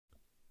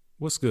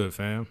What's good,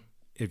 fam?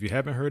 If you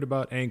haven't heard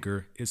about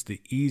Anchor, it's the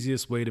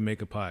easiest way to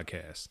make a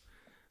podcast.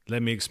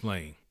 Let me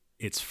explain.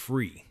 It's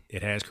free.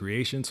 It has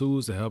creation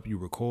tools to help you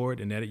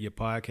record and edit your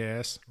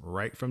podcast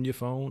right from your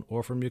phone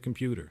or from your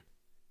computer.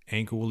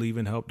 Anchor will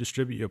even help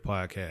distribute your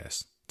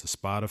podcast to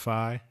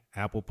Spotify,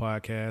 Apple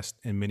Podcasts,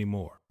 and many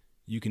more.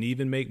 You can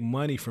even make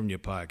money from your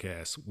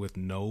podcast with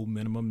no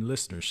minimum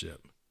listenership.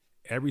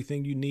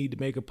 Everything you need to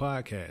make a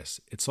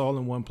podcast, it's all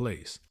in one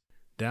place.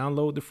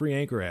 Download the free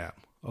Anchor app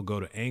or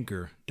go to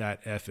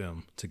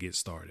anchor.fm to get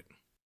started.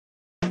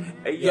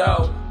 Hey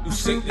yo, you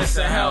sickness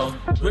and health,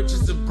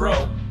 riches and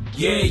broke.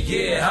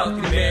 Yeah,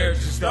 healthy marriage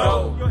is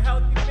dope. Your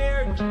healthy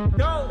marriage is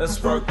dope.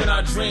 Let's work in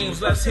our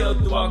dreams, let's heal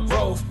through our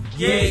growth.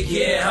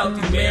 Yeah,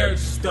 healthy marriage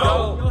is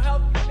dope. Your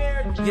healthy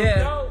marriage is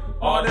dope.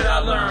 All that I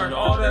learned,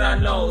 all that I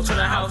know, turn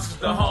the houses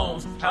to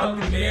homes.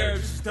 Healthy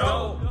marriage is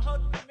dope. Your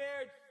healthy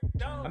marriage is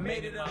dope. I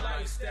made it a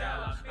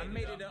lifestyle, I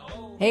made it an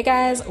old. Hey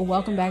guys,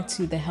 welcome back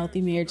to the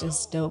Healthy Marriage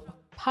is Dope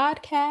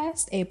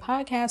podcast, a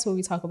podcast where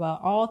we talk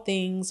about all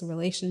things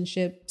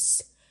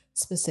relationships,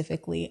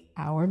 specifically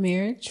our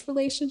marriage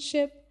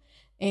relationship.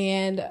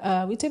 And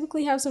we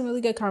typically have some really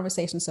good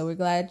conversations. So we're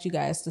glad you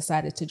guys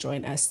decided to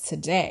join us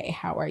today.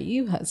 How are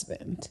you,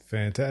 husband?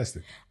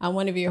 Fantastic. I'm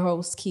one of your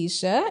hosts,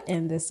 Keisha,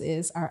 and this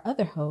is our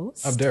other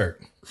host. I'm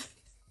Derek.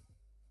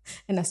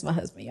 And that's my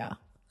husband, y'all.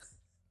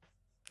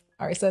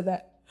 I already said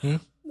that. I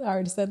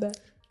already said that.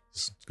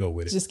 Let's go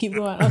with it. Just keep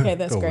going. Okay,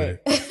 that's Go great.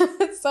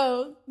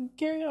 So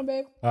carry on,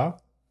 babe. Huh?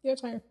 Your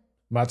turn.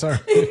 My turn.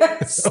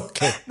 Yes.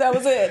 Okay. That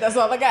was it. That's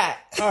all I got.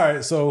 All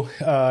right. So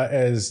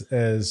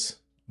as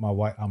my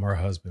wife, I'm her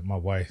husband. My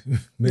wife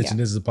mentioned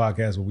This is a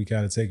podcast where we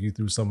kind of take you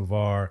through some of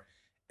our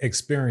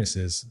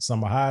experiences.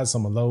 Some are highs,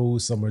 some are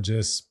lows, some are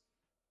just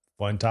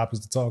fun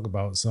topics to talk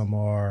about. Some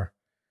are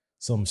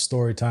some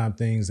story time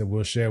things that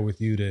we'll share with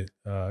you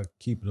to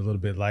keep it a little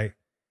bit light.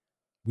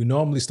 We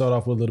normally start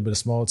off with a little bit of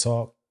small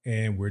talk,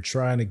 and we're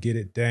trying to get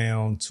it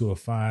down to a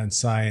fine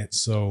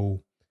science.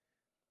 So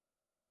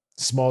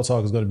small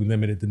talk is going to be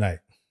limited tonight.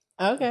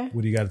 Okay.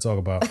 What do you got to talk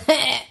about?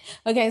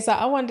 Okay, so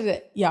I wanted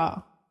to,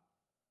 y'all,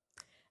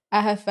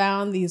 I have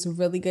found these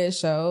really good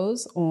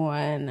shows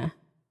on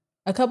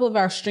a couple of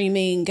our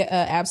streaming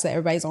apps that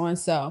everybody's on.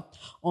 So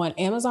on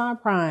Amazon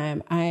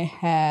Prime,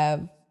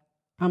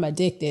 I'm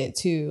addicted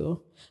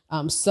to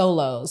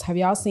Solos. Have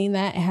y'all seen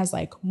that? It has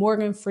like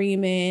Morgan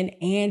Freeman,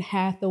 Anne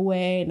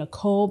Hathaway,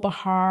 Nicole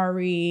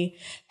Beharie,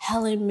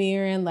 Helen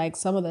Mirren, like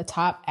some of the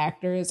top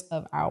actors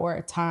of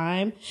our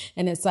time.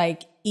 And it's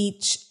like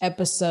each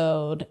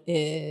episode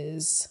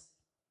is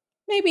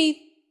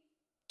maybe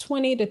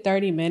 20 to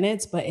 30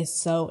 minutes, but it's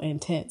so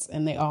intense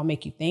and they all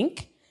make you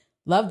think.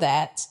 Love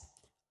that.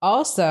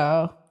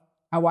 Also,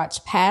 I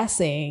watched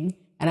Passing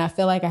and I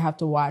feel like I have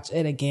to watch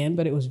it again,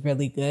 but it was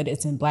really good.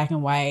 It's in black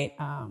and white.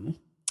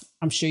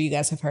 I'm sure you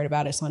guys have heard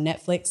about it. It's on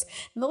Netflix.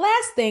 And the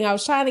last thing, I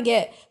was trying to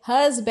get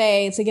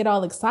husband to get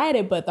all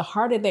excited, but The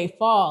Harder They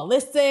Fall.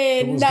 Listen,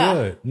 It was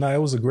good. No, it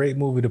was a great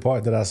movie, the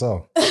part that I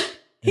saw.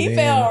 He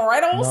fell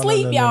right on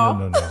sleep,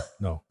 y'all.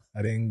 No.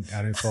 I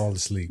didn't fall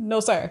asleep.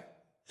 No, sir.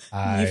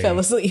 You fell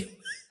asleep.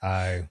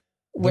 I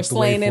We're looked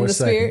away slain for in a the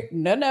second. spirit.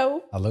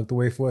 No. I looked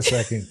away for a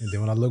second, and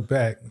then when I looked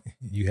back,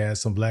 you had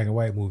some black and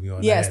white movie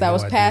on. Yes, I had that no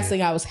was idea.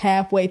 Passing. I was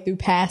halfway through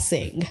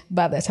Passing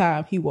by the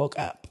time he woke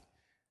up.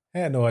 I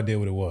had no idea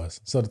what it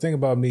was. So the thing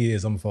about me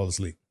is I'm gonna fall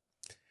asleep.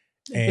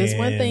 If there's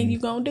one thing And you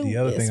gonna do, the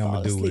other is thing I'm fall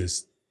gonna do asleep.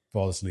 is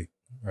fall asleep.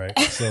 Right.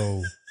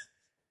 So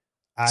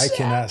I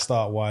cannot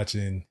start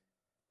watching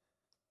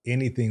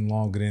anything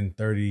longer than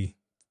 30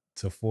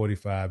 to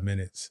 45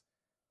 minutes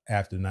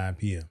after 9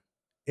 p.m.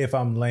 If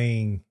I'm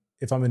in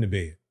the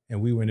bed,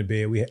 and we were in the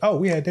bed, we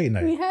had date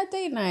night. We had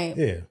date night.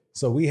 Yeah.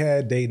 So we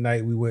had date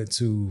night. We went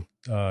to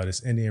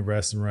this Indian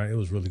restaurant. It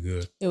was really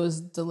good. It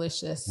was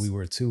delicious. We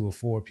were 2 or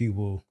 4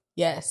 people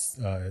Yes,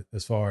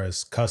 as far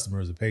as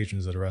customers or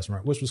patrons of the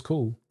restaurant, which was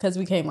cool. because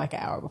we came like an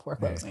hour before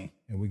closing.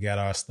 And we got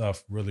our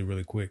stuff really,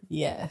 really quick.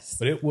 Yes.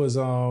 But it was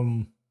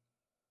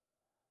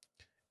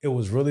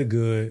really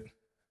good.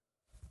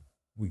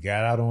 We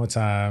got out on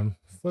time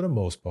for the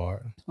most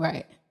part.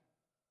 Right.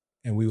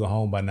 And we were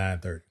home by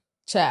 9:30.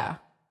 Ciao.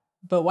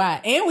 But why?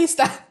 And we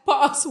stopped,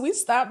 pause. We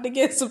stopped to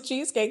get some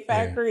Cheesecake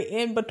Factory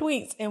in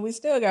between, and we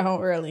still got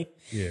home early.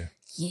 Yeah.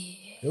 Yeah.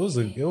 It was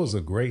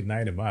a great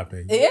night in my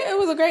opinion. Yeah, it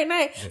was a great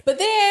night. Yeah. But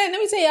then let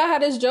me tell y'all how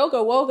this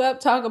joker woke up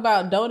talking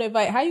about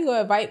how you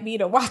gonna invite me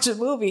to watch a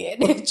movie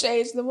and then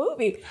change the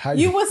movie?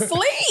 You was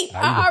asleep.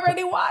 I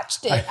already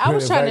watched it. I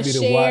was trying to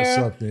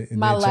share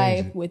my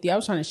life with you. I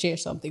was trying to share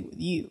something with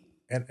you.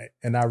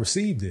 And I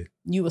received it.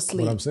 You was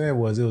asleep. What I'm saying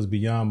was it was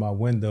beyond my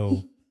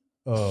window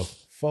of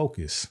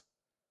focus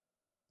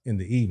in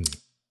the evening.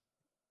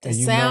 The And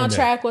you know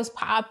soundtrack was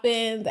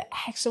popping. The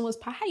action was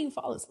popping. How you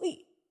fall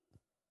asleep?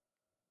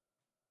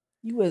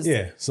 You was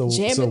So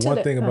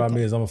one thing about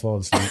me is I'm gonna fall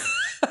asleep.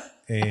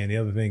 And the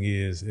other thing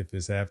is if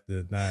it's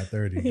after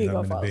 9:30 and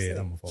I'm in the bed,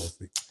 I'm gonna fall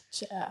asleep.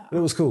 Child. It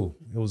was cool.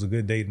 It was a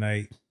good date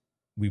night.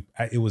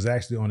 It was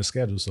actually on the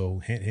schedule. So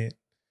hint,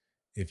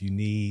 if you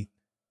need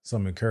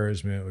some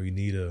encouragement or you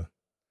need a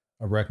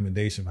a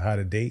recommendation for how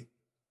to date,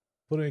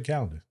 put it in your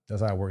calendar.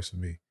 That's how it works for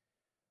me.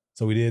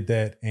 So we did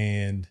that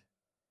and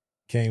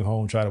came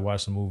home, tried to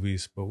watch some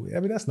movies. But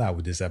that's not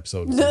what this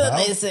episode is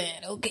about. Listen,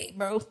 okay,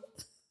 bro.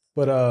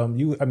 But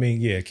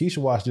Keisha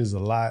watches a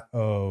lot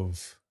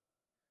of.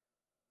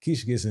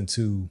 Keisha gets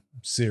into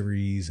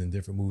series and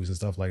different movies and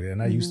stuff like that.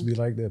 And I used to be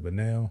like that, but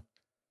now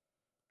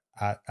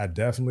I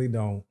definitely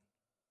don't.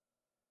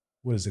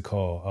 What is it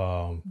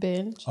called?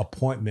 Binge?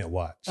 Appointment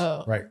watch.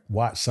 Oh. Right.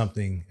 Watch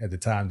something at the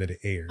time that it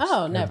airs.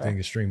 Oh, never. Everything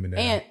is streaming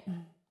now.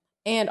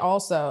 And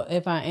also,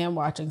 if I am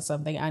watching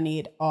something, I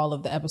need all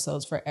of the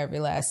episodes for every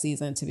last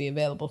season to be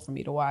available for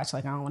me to watch.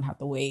 Like, I don't want to have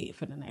to wait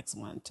for the next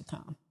one to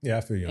come. Yeah,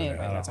 I feel you on Anyway,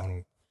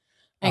 that.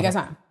 Ain't got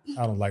time.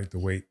 I don't like to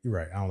wait. You're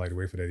right. I don't like to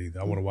wait for that either.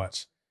 I want to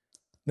watch.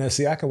 Now,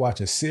 see, I can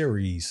watch a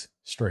series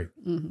straight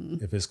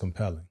if it's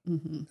compelling.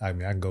 I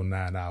mean, I can go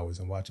 9 hours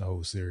and watch a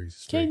whole series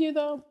straight. Can you,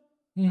 though?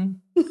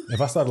 If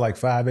I start like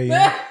 5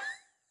 a.m.,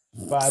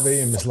 5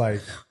 a.m. is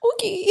like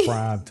okay.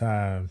 prime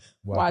time.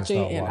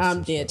 Watching, and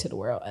I'm dead to the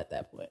world at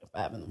that point,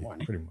 5 in the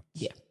morning. Pretty much.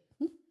 Yeah.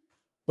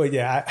 But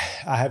yeah,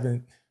 I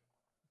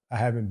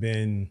haven't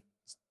been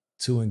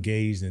too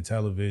engaged in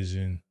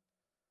television,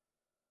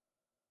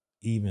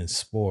 even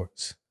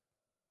sports.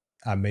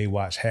 I may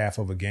watch half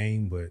of a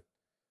game, but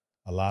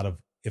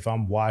if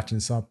I'm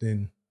watching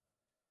something,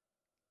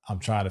 I'm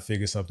trying to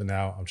figure something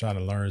out. I'm trying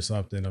to learn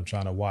something. I'm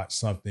trying to watch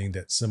something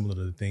that's similar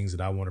to the things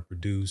that I want to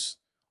produce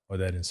or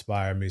that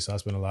inspire me. So I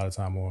spend a lot of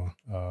time on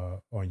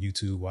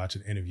YouTube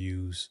watching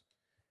interviews,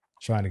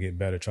 trying to get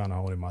better, trying to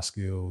hone in my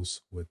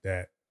skills with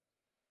that.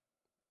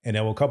 And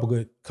there were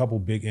a couple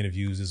big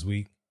interviews this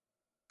week.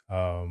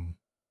 Kanye,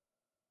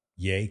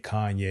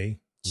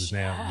 who's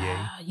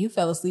now Ye. You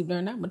fell asleep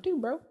during that one too,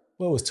 bro.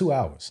 Well, it was 2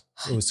 hours.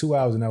 It was 2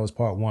 hours, and that was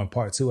part one.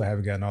 Part two, I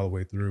haven't gotten all the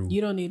way through.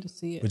 You don't need to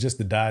see it. But just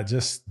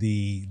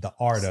the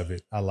art of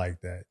it, I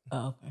like that.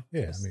 Oh, okay.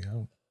 Yeah, I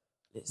don't.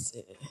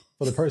 Listen.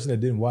 For the person that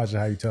didn't watch it,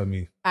 how you tell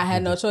me? I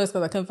had no choice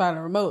because I couldn't find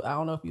a remote. I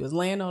don't know if you was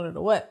laying on it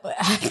or what, but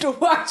I had to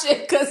watch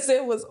it because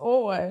it was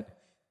on.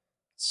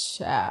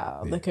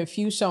 Child, the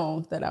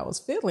confusion that I was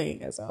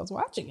feeling as I was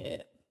watching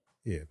it.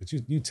 Yeah, but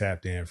you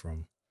tapped in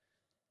from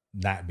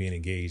not being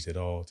engaged at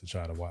all to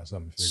try to watch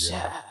something and figure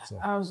it out. So,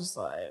 I was just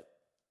like,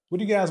 what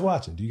are you guys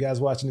watching? Do you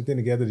guys watch anything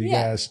together? Do you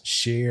guys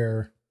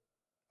share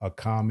a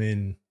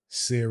common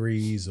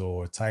series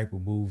or type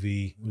of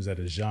movie? Was that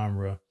a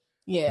genre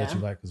that you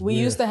like? We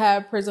used to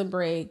have Prison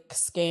Break,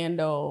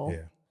 Scandal.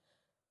 Yeah.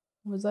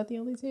 Was that the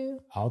only two?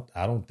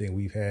 I don't think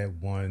we've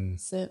had one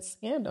since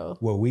Scandal.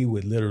 Well, we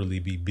would literally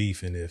be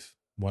beefing if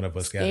one of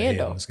us got ahead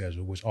on the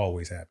schedule, which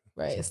always happens.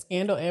 Right, so.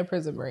 Scandal and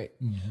Prison Break.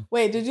 Mm-hmm.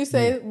 Wait, did you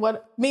say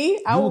what?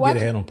 Me? I would get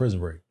ahead on Prison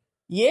Break.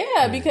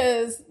 Yeah,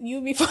 because you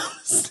be falling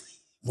asleep.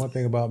 One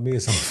thing about me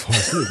is I'm falling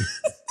asleep.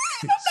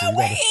 So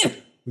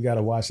we got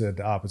to watch it at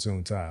the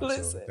opportune time.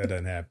 Listen. So if that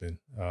doesn't happen,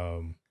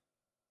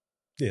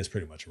 it's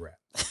pretty much a wrap.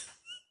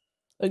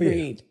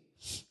 Agreed.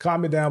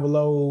 Comment down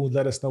below.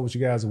 Let us know what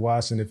you guys are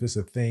watching. If it's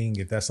a thing,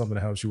 if that's something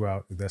that helps you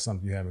out, if that's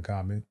something you have in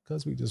common,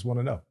 because we just want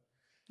to know.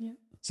 Yeah.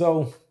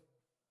 So,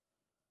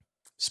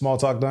 small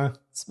talk done?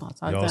 Small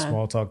talk Y'all done.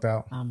 Small talked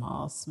out? I'm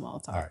all small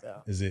talked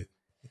out. Is it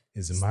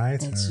my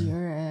turn? It's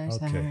your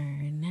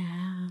turn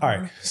now. All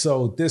right.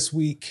 So this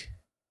week,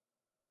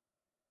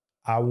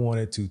 I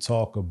wanted to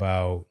talk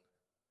about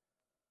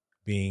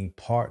being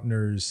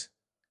partners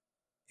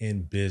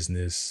in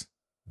business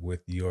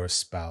with your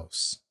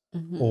spouse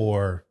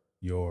or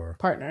your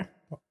partner.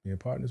 Being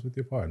partners with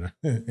your partner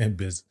in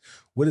business.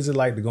 What is it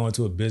like to go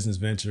into a business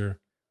venture?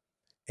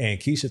 And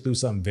Keisha threw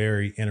something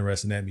very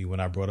interesting at me when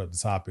I brought up the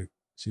topic.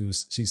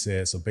 She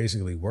said, so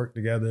basically work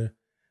together.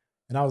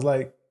 And I was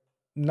like,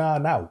 nah,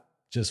 not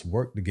just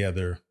work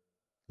together.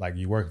 Like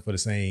you're working for the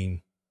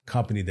same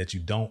company that you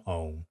don't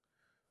own,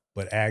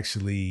 but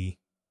actually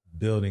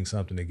building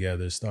something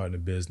together, starting a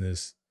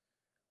business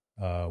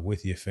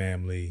with your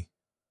family.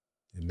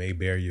 It may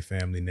bear your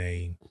family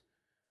name.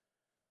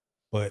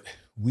 But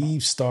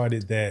we've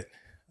started that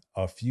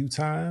a few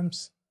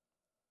times.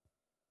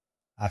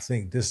 I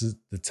think this is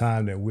the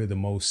time that we're the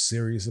most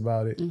serious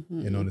about it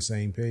and on the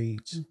same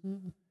page.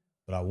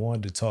 But I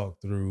wanted to talk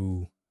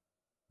through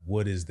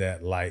what is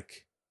that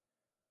like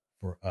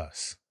for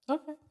us.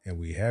 Okay. And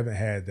we haven't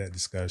had that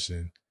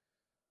discussion,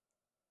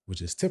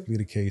 which is typically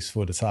the case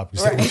for the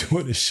topics that we do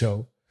on the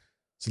show.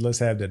 So let's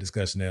have that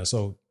discussion now.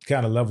 So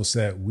kind of level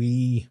set,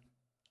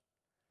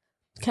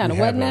 kind of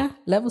what now?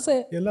 Level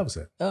set? Yeah, level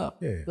set. Oh,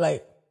 yeah.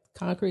 Like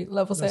concrete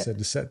level set?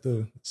 To set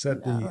the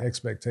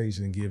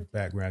expectation and give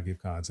background,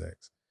 give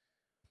context.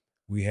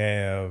 We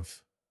have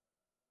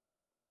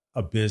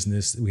a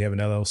business. We have an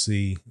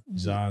LLC,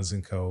 Johns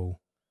 & Co.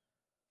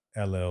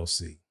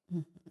 LLC.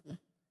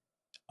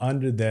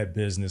 Under that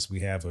business, we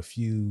have a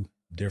few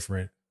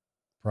different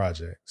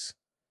projects.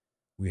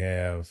 We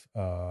have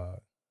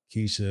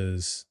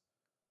Keisha's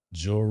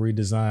jewelry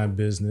design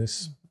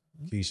business.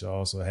 Keisha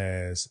also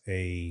has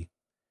a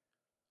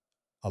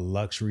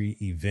luxury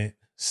event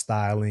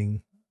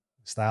styling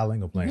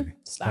or planning?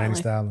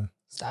 Styling.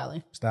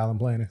 Styling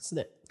planning.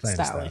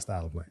 Styling.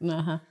 Styling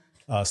planning.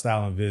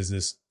 Style and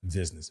business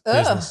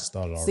Ugh.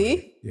 started already.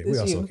 See? Yeah, This we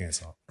also you. can't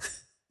talk.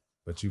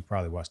 But you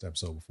probably watched the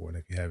episode before, and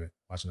if you haven't,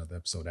 watch another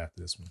episode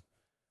after this one.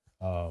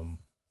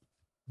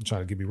 I'm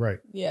trying to get me right.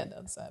 Yeah, the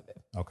other side,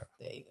 babe. Okay,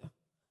 There you go.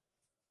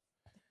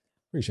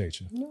 appreciate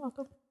you. You're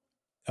welcome.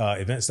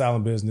 Event Style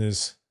and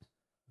Business.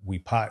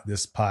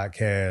 This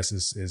podcast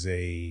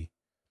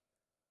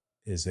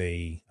is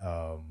a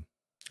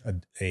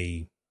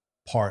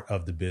part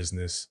of the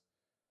business.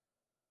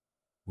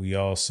 We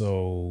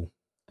also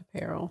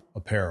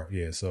apparel.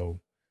 Yeah. So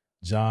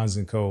Johns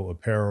 & Co.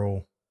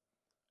 apparel,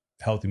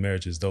 Healthy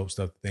Marriage is dope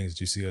stuff. The things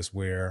that you see us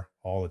wear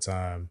all the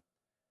time.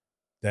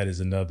 That is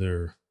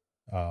another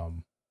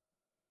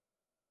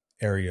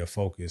area of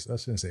focus. I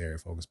shouldn't say area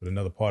of focus, but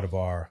another part of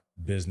our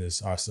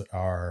business,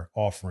 our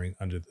offering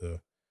under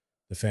the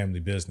family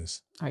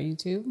business. Are you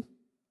too?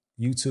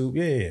 YouTube.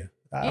 Yeah.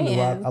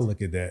 I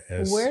look at that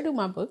as, where do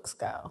my books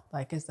go?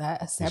 Like, is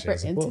that a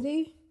separate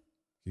entity?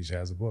 Keisha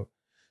has a book.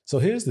 So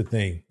here's the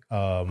thing.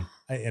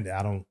 And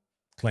I don't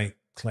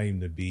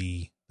claim to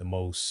be the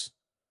most,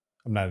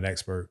 I'm not an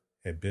expert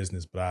at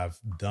business, but I've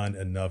done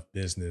enough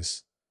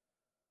business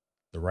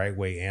the right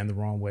way and the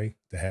wrong way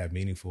to have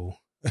meaningful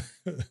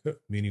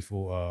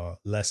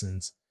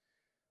lessons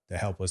that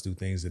help us do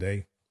things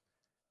today.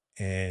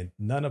 And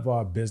none of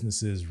our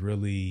businesses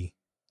really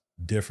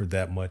differ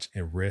that much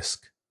in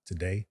risk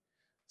today.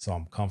 So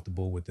I'm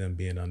comfortable with them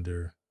being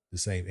under the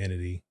same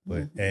entity.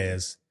 But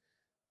as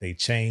they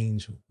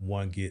change,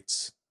 one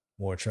gets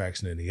more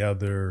traction than the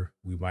other.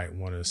 We might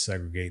want to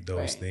segregate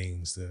those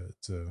things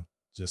to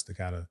just to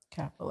kind of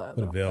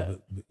put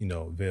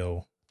a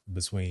veil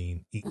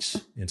between each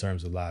in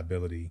terms of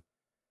liability.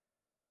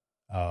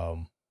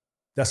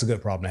 That's a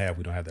good problem to have.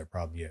 We don't have that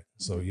problem yet.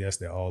 So yes,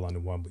 they're all under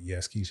one, but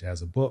yes, Keisha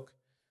has a book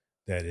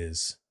that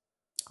is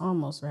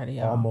almost ready.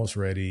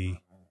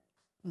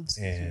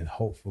 And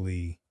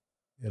hopefully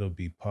it'll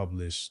be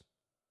published.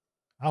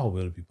 I hope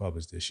it'll be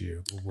published this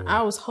year.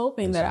 I was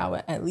hoping that I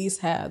would at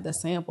least have the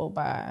sample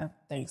by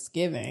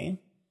Thanksgiving.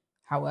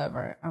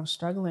 However, I'm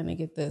struggling to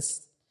get the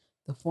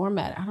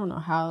format. I don't know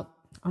how.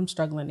 I'm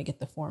struggling to get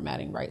the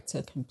formatting right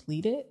to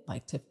complete it,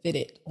 like to fit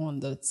it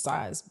on the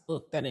size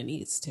book that it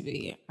needs to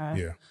be.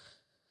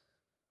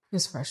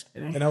 It's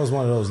frustrating. And that was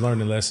one of those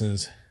learning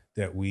lessons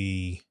that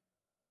we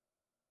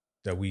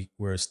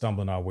were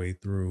stumbling our way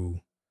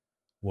through,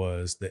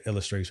 was the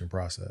illustration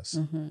process.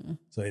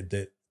 So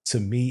to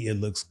me, it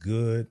looks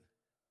good.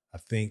 I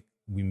think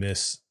we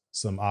missed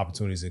some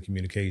opportunities in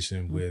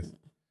communication with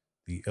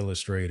the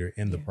illustrator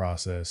in the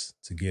process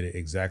to get it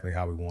exactly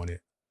how we want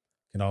it.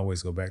 Can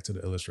always go back to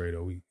the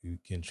illustrator. We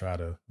can try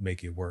to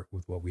make it work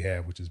with what we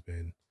have, which has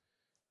been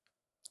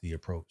the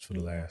approach for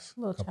the last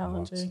couple of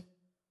months. A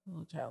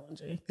little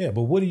challenging. Yeah,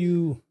 but what do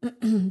you,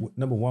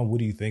 number one, what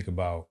do you think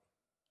about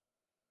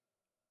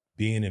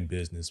being in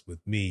business with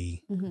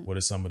me? What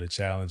are some of the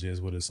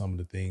challenges? What are some of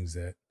the things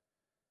that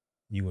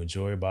you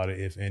enjoy about it,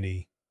 if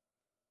any?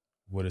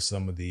 What are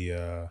some of the,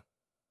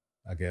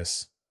 I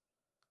guess,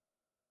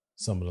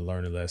 some of the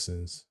learning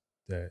lessons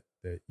that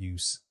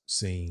you've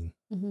seen?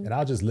 And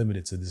I'll just limit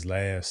it to this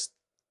last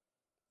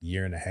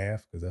year and a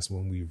half, because that's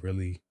when we've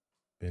really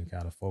been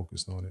kind of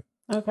focused on it.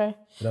 Okay.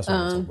 But that's what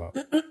I'm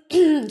talking about.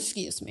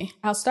 Excuse me.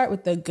 I'll start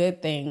with the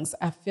good things.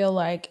 I feel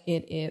like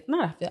it is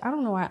not. I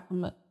don't know why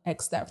I'm gonna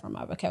X that from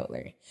my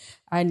vocabulary.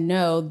 I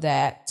know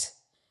that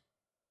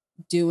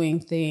doing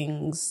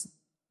things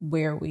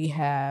where we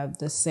have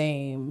the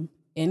same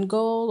end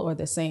goal or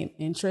the same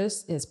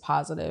interest is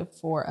positive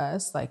for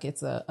us. Like,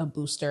 it's a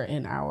booster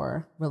in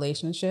our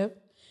relationship.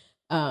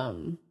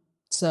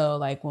 So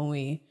like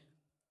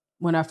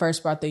when I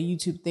first brought the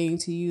YouTube thing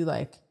to you,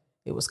 like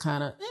it was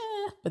kind of,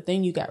 but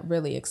then you got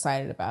really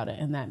excited about it,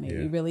 and that made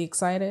me really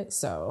excited.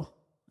 So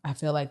I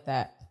feel like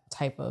that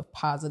type of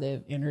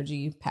positive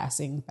energy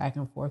passing back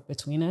and forth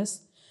between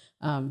us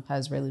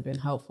has really been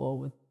helpful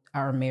with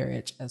our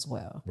marriage as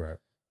well. Right.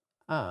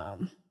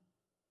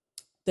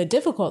 The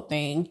difficult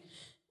thing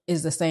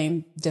is the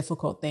same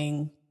difficult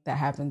thing that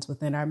happens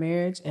within our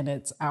marriage, and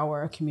it's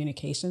our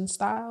communication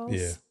styles.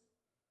 Yeah.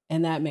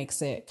 And that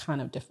makes it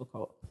kind of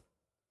difficult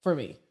for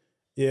me.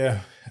 Yeah.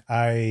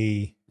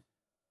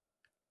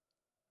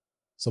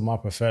 So my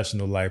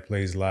professional life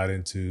plays a lot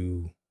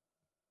into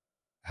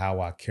how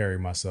I carry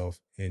myself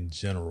in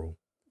general.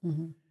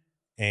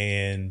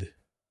 And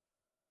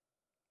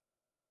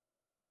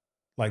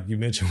like you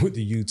mentioned with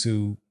the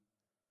YouTube,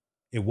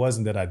 it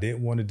wasn't that I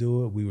didn't want to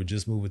do it. We were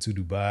just moving to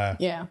Dubai.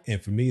 Yeah.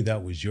 And for me,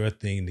 that was your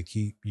thing to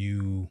keep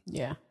you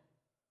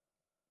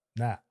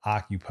not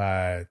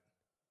occupied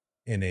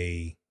in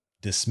a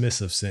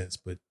dismissive sense,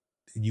 but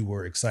you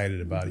were excited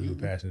about it. You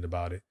were passionate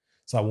about it.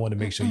 So I wanted to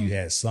make sure you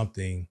had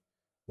something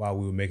while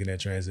we were making that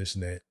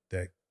transition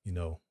that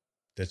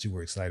you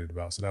were excited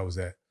about. So that was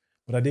that.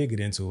 But I did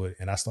get into it,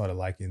 and I started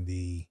liking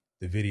the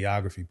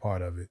videography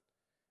part of it.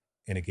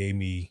 And it gave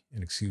me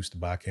an excuse to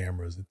buy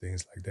cameras and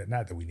things like that.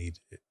 Not that we need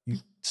it. You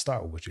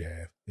start with what you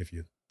have if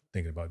you're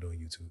thinking about doing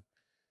YouTube.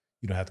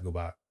 You don't have to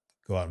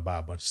go out and buy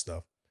a bunch of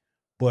stuff.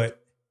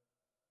 But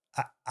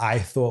I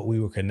thought we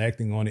were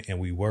connecting on it, and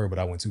we were, but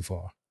I went too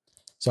far.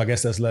 So I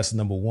guess that's lesson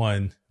number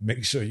one.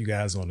 Make sure you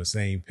guys are on the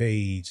same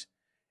page.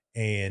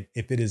 And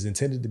if it is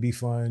intended to be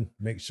fun,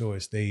 make sure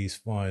it stays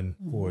fun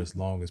for as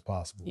long as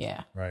possible.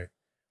 Yeah. Right.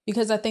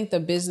 Because I think the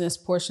business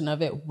portion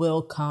of it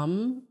will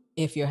come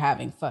if you're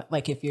having fun.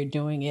 Like if you're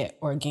doing it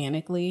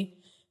organically,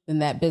 then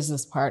that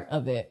business part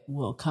of it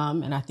will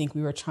come. And I think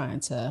we were trying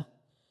to,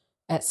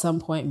 at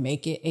some point,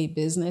 make it a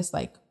business.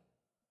 Like,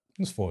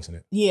 just forcing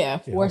it. Yeah,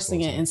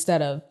 forcing it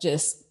instead of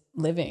just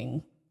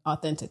living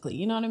authentically.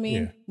 You know what I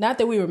mean? Yeah. Not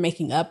that we were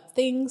making up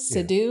things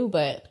to do,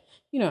 but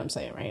you know what I'm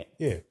saying, right?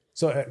 Yeah.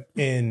 So,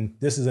 and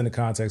this is in the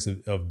context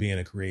of being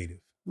a creative.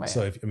 Right.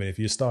 So, if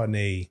you're starting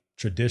a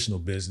traditional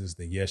business,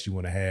 then yes, you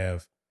want to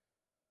have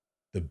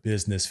the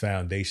business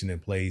foundation in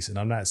place. And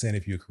I'm not saying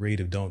if you're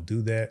creative, don't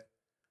do that.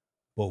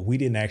 But we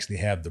didn't actually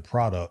have the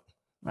product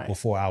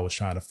before I was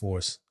trying to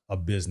force a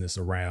business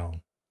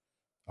around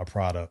a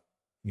product,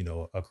 you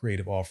know, a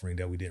creative offering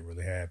that we didn't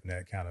really have. And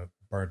that kind of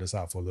burned us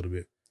out for a little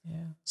bit.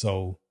 Yeah.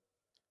 So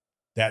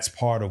that's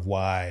part of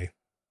why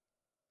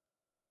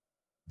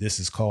this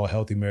is called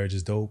Healthy Marriage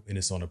is Dope, and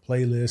it's on a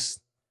playlist.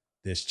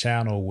 This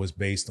channel was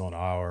based on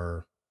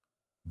our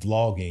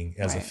vlogging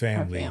as a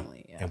family,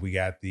 and we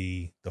got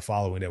the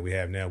following that we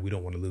have now. We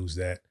don't want to lose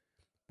that,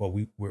 but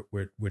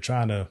we're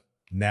trying to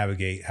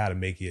navigate how to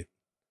make it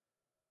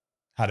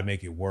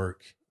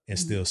work and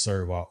still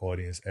serve our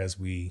audience as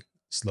we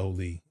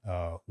slowly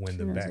win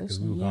them back, because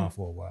we were gone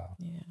for a while.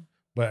 Yeah,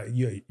 but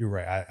you're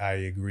right. I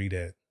agree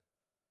that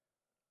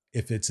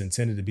if it's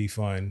intended to be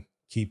fun,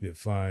 keep it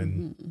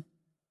fun.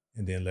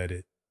 And then let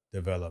it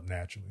develop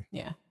naturally.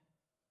 Yeah.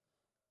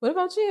 What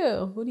about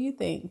you? What do you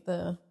think?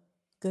 The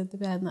good, the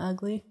bad, and the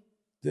ugly?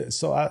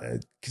 So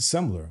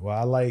similar.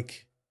 Well,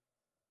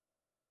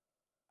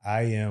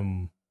 I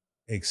am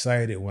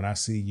excited when I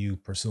see you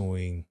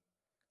pursuing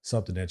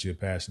something that you're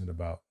passionate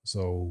about.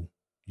 So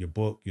your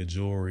book, your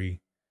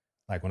jewelry,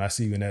 like when I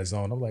see you in that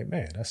zone, I'm like,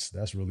 man,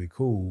 that's really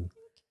cool.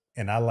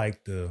 And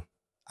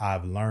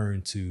I've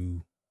learned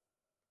to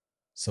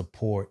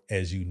support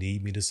as you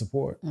need me to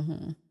support.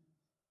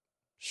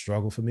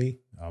 Struggle for me.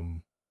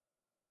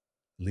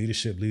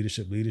 Leadership.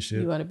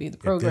 You want to be the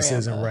program. If this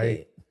isn't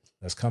right,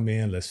 let's come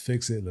in, let's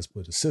fix it. Let's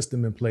put a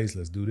system in place.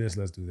 Let's do this,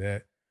 let's do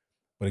that.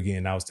 But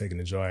again, I was taking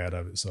the joy out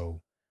of it.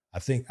 So I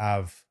think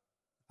I've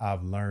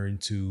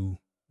learned to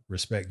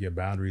respect your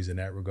boundaries in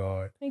that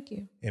regard. Thank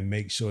you. And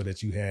make sure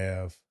that you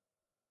have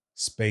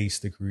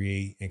space to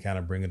create and kind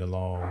of bring it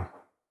along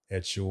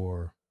at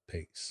your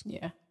pace.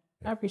 Yeah.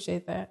 I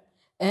appreciate that.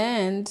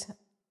 And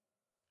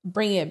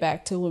bring it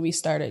back to when we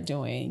started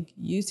doing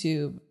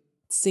YouTube,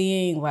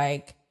 seeing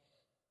like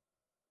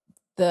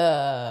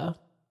the,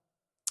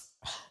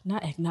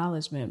 not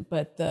acknowledgement,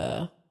 but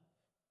the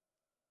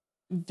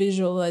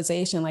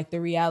visualization, like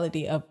the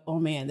reality of, oh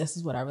man, this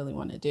is what I really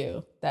want to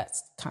do.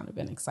 That's kind of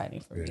been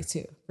exciting for me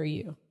too, for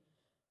you.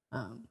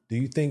 Do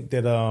you think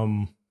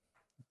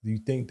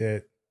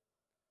that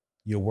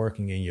you're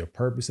working in your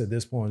purpose at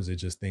this point? Or is it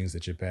just things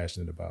that you're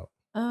passionate about?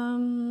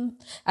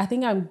 I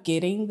think I'm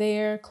getting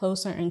there,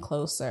 closer and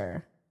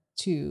closer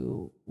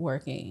to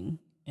working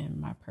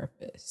in my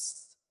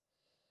purpose.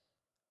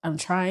 I'm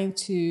trying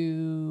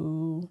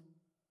to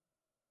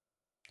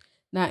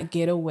not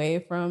get away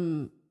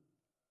from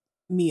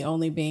me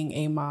only being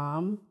a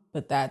mom,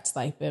 but that's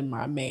like been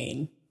my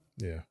main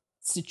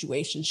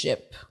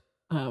situationship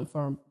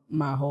for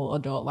my whole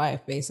adult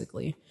life,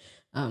 basically.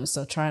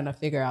 So trying to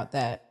figure out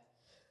that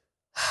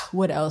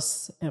what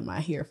else am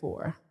I here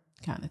for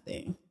kind of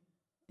thing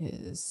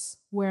is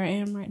where I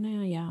am right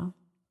now, y'all.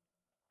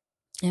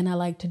 And I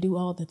like to do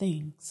all the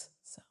things.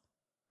 So,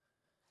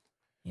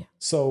 yeah.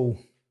 So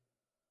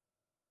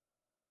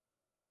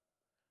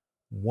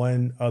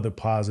one other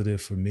positive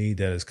for me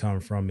that has come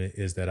from it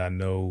is that I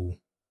know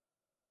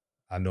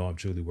I'm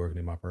truly working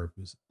in my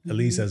purpose, at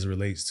least as it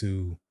relates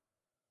to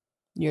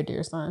your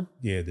Dear Son.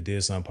 Yeah, the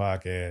Dear Son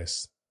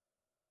podcast.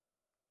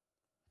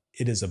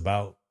 It is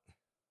about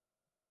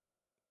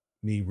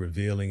me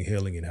revealing,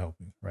 healing, and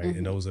helping, right?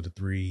 And those are the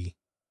three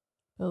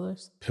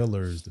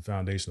pillars, the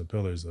foundational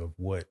pillars of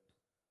what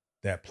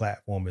that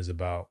platform is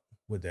about,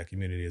 what that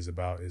community is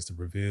about, is to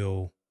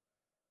reveal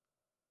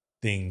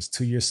things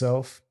to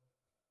yourself,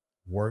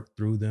 work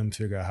through them,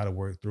 figure out how to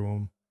work through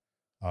them.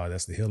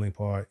 That's the healing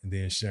part. And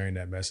then sharing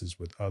that message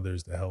with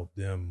others to help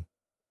them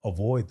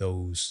avoid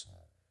those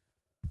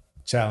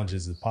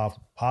challenges as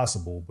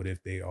possible. But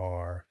if they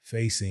are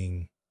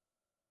facing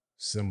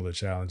similar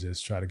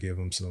challenges, try to give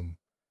them some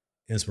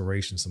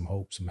inspiration, some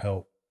hope, some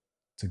help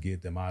to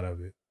get them out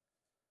of it.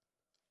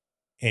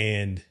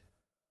 And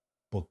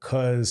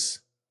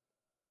because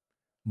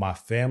my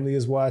family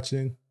is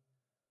watching,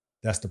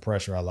 that's the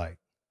pressure I like.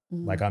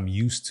 Like I'm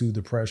used to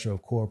the pressure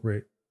of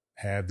corporate,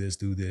 have this,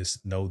 do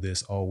this, know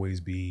this, always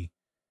be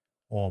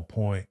on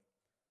point.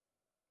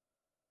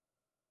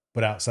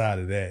 But outside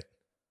of that,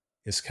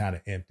 it's kind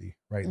of empty,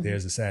 right?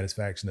 There's the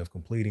satisfaction of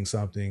completing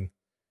something,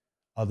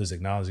 others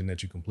acknowledging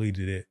that you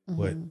completed it.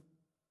 But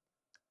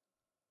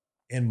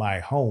in my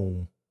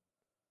home,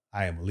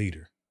 I am a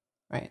leader.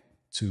 Right.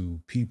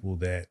 to people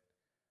that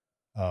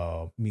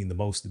mean the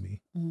most to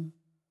me.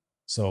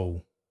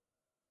 So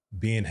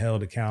being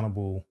held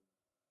accountable,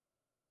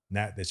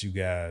 not that you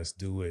guys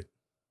do it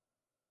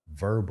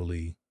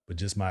verbally, but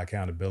just my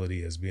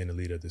accountability as being the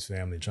leader of this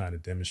family, trying to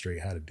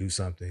demonstrate how to do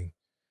something,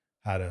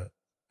 how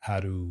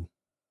to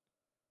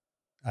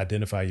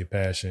identify your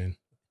passion,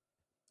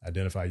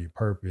 identify your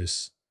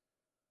purpose,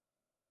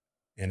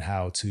 and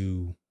how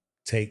to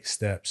take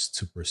steps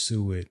to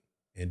pursue it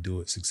and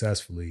do it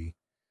successfully.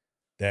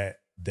 That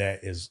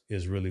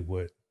is really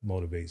what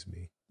motivates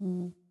me.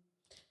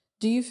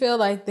 Do you feel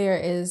like there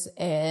is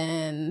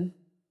an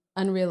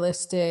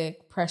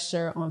unrealistic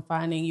pressure on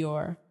finding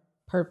your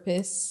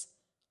purpose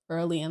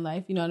early in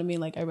life? You know what I mean?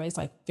 Like everybody's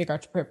like, figure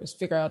out your purpose,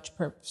 figure out your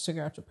purpose,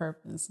 figure out your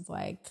purpose. It's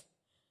like,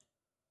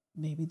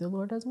 maybe the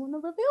Lord doesn't want to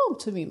reveal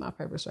to me my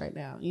purpose right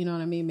now. You know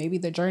what I mean? Maybe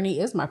the journey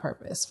is my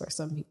purpose for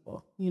some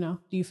people. You know,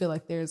 do you feel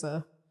like there's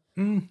a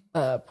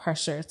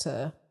pressure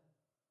to?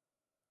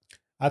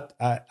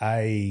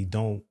 I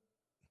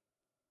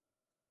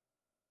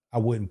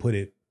wouldn't put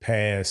it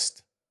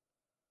past.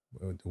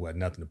 Well,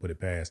 nothing to put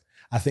it past.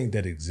 I think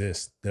that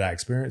exists. Did I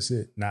experience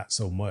it? Not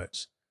so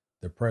much.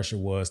 The pressure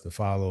was to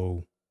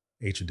follow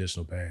a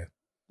traditional path.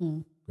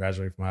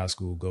 Graduate from high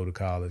school, go to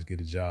college,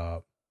 get a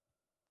job,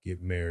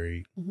 get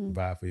married,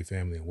 provide for your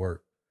family and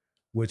work,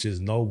 which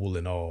is noble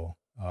and all.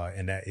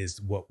 And that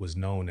is what was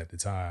known at the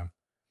time.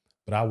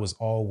 But I was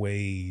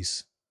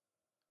always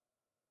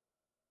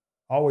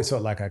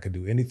felt like I could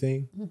do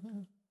anything,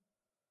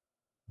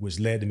 which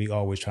led to me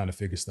always trying to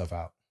figure stuff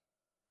out.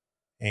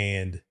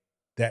 And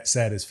that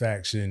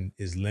satisfaction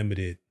is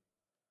limited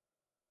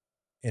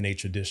in a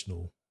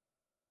traditional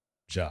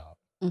job,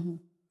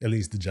 at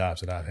least the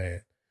jobs that I've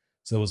had.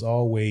 So it was I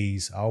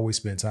always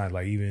spent time,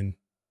 like even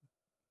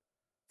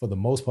for the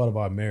most part of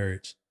our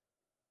marriage,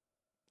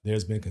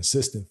 there's been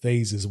consistent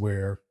phases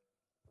where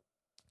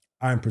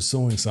I'm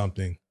pursuing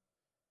something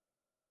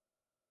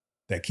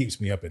that keeps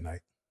me up at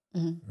night,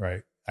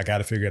 right? I got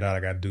to figure it out.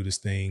 I got to do this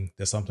thing.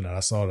 There's something that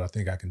I saw that I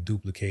think I can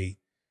duplicate.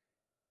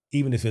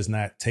 Even if it's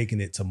not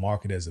taking it to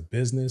market as a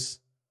business,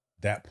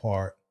 that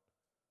part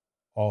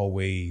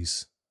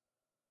always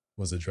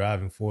was a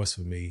driving force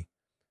for me.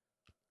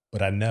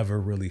 But I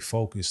never really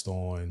focused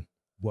on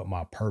what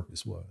my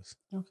purpose was.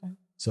 Okay.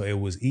 So it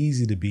was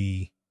easy to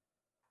be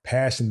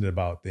passionate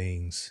about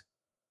things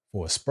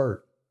for a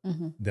spurt.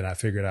 Then I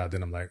figured out,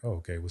 then I'm like, oh,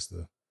 okay, what's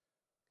the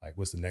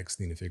next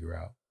thing to figure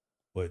out?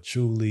 But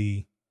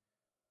truly,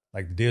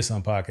 like the Dear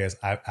Son podcast,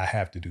 I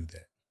have to do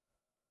that.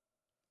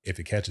 If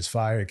it catches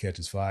fire, it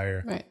catches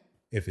fire. Right.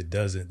 If it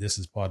doesn't, this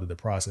is part of the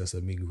process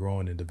of me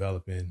growing and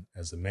developing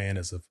as a man,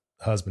 as a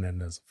husband,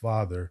 and as a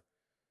father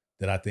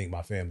that I think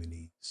my family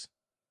needs.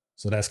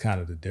 So that's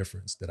kind of the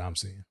difference that I'm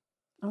seeing.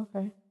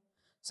 Okay.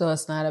 So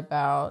it's not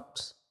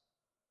about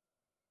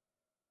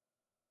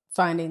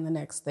finding the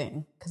next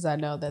thing, because I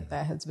know that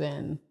has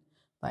been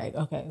like,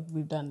 okay,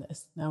 we've done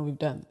this. Now we've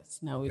done this.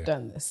 Now we've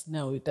done this.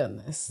 Now we've done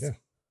this. Yeah.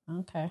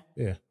 Okay.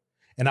 Yeah.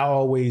 And I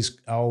always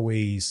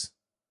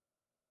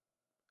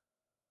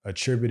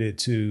attributed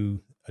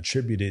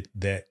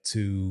that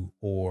to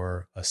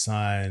or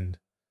assigned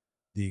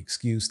the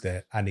excuse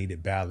that I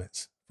needed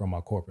balance from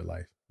my corporate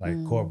life.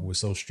 Like corporate was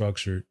so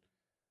structured.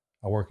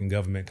 I work in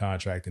government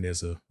contracting.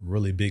 There's a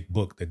really big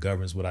book that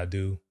governs what I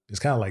do. It's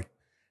kind of like,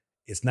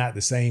 it's not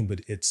the same,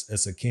 but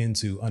it's akin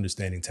to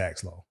understanding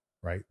tax law,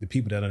 right? The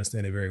people that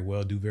understand it very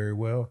well do very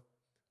well,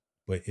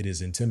 but it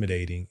is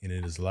intimidating and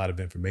it is a lot of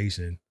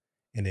information,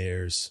 and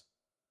there's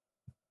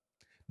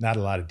not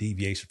a lot of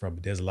deviation from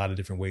it. There's a lot of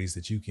different ways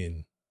that you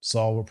can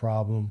solve a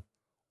problem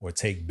or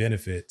take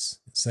benefits.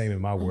 Same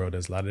in my world.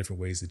 There's a lot of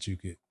different ways that you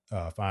could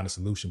find a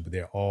solution, but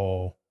the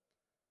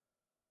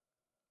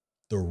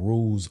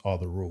rules are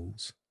the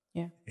rules.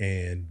 Yeah.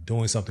 And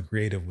doing something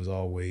creative was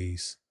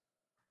always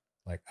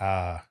like,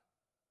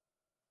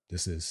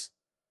 this is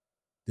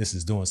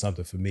doing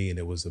something for me. And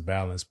it was a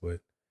balance, but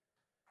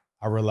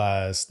I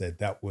realized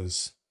that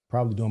was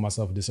probably doing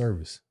myself a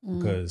disservice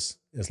because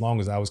as long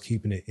as I was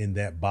keeping it in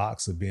that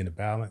box of being a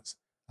balance,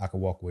 I could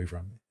walk away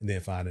from it and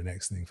then find the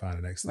next thing,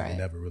 and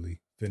never really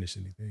finish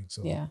anything.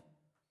 So yeah.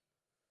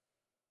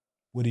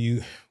 What do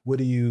you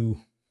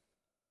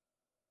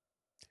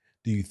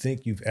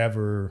think you've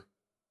ever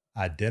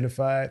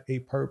identified a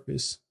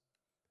purpose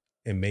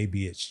and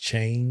maybe it's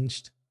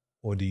changed?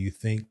 Or do you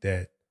think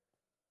that,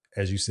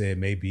 as you said,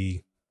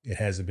 maybe it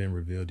hasn't been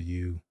revealed to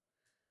you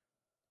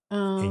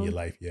in your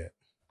life yet?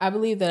 I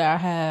believe that I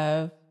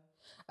have,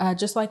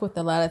 just like with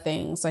a lot of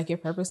things, like your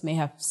purpose may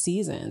have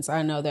seasons.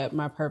 I know that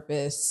my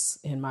purpose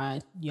in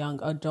my young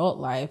adult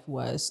life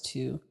was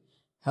to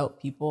help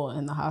people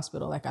in the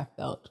hospital. Like I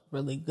felt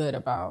really good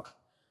about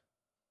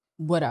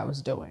what I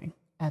was doing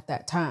at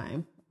that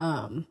time.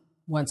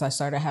 Once I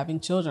started having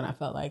children, I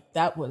felt like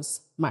that was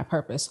my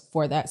purpose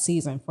for that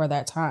season, for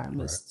that time,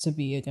 was to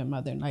be a good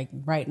mother. Like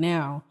right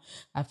now,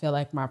 I feel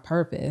like my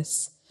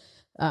purpose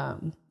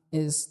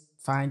is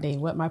finding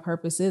what my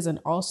purpose is, and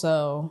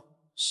also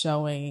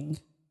showing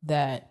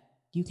that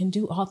you can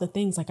do all the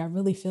things. Like I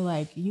really feel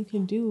like you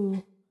can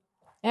do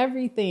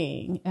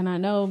everything. And I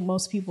know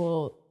most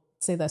people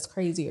say that's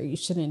crazy or you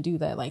shouldn't do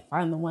that, like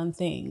find the one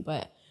thing,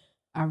 but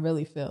I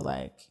really feel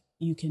like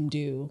you can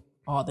do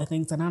all the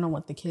things, and I don't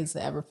want the kids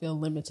to ever feel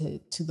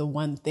limited to the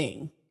one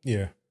thing.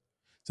 Yeah.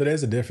 So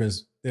there's a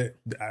difference.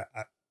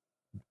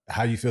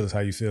 How you feel is how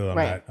you feel.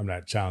 I'm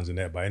not challenging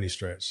that by any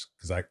stretch,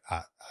 because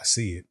I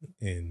see it,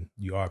 and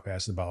you are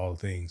passionate about all the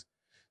things.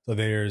 So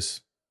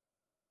there's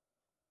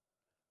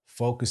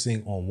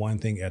focusing on one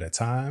thing at a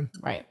time,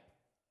 right,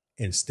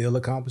 and still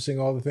accomplishing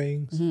all the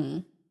things. Mm-hmm.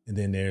 And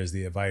then there's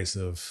the advice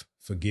of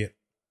forget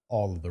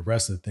all of the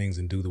rest of the things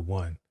and do the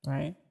one.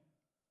 Right.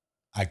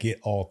 I get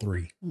all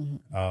three.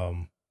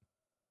 Mm-hmm.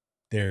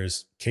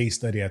 There's case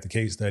study after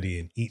case study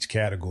in each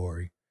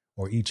category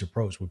or each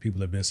approach where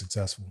people have been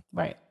successful.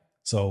 Right.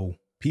 So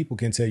people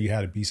can tell you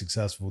how to be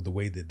successful the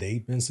way that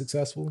they've been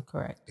successful.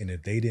 Correct. And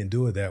if they didn't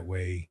do it that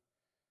way,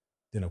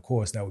 then of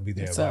course that would be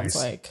their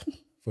advice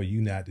for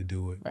you not to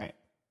do it. Right.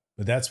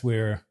 But that's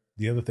where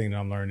the other thing that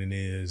I'm learning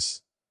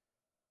is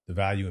the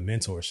value of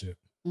mentorship.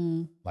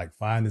 Like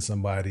finding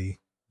somebody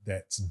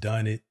that's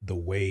done it the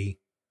way,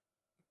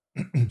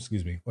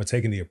 excuse me, or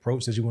taking the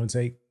approach that you want to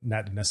take,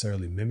 not to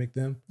necessarily mimic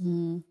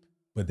them,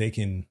 but they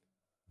can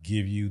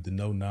give you the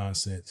no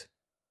nonsense.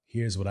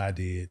 Here's what I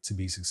did to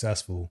be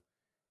successful.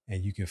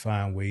 And you can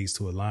find ways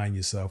to align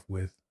yourself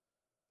with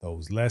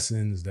those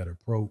lessons, that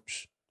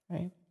approach.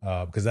 Right.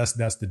 Because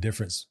that's the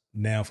difference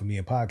now for me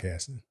in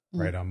podcasting,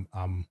 right?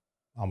 I'm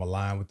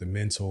aligned with the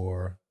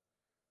mentor.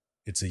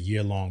 It's a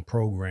year-long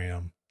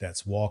program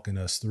that's walking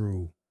us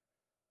through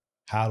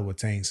how to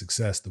attain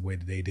success the way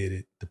that they did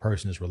it. The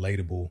person is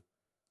relatable.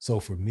 So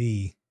for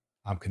me,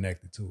 I'm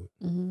connected to it.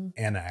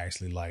 And I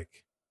actually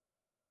like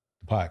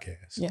the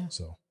podcast. Yeah.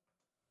 So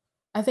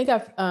I think I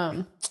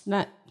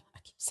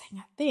keep saying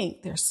I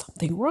think there's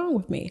something wrong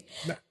with me.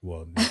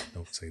 No,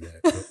 don't say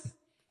that. But.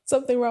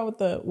 Something wrong with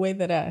the way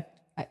that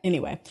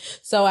anyway.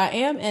 So I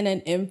am in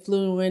an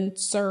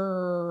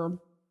influencer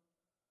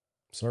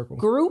circle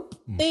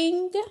group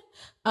thing.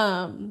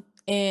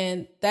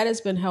 And that has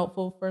been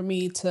helpful for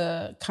me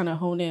to kind of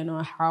hone in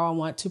on how I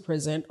want to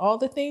present all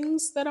the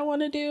things that I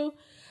want to do.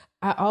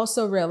 I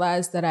also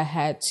realized that I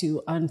had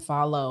to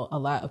unfollow a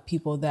lot of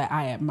people that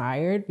I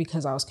admired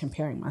because I was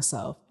comparing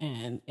myself,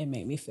 and it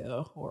made me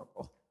feel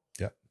horrible.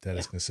 Yep. That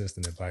is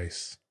consistent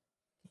advice.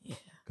 Yeah.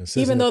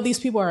 Consistent. Even though these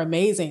people are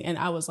amazing and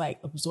I was like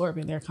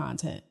absorbing their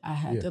content, I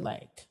had to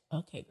like,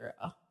 okay,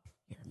 girl,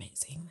 you're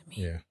amazing to me.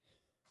 Yeah.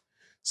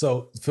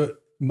 So for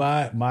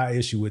my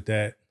issue with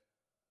that,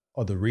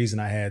 or the reason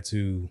I had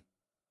to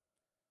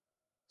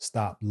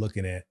stop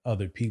looking at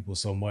other people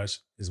so much,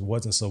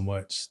 wasn't so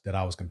much that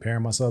I was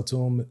comparing myself to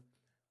them,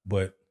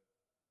 but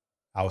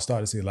I was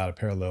starting to see a lot of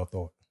parallel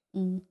thought.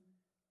 And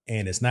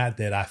it's not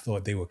that I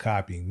thought they were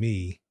copying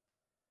me.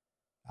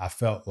 I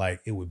felt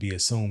like it would be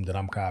assumed that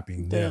I'm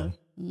copying them,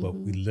 but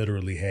we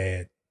literally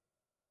had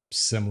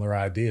similar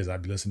ideas.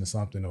 I'd be listening to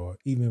something, or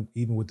even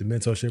with the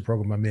mentorship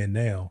program I'm in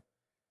now,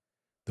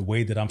 the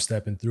way that I'm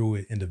stepping through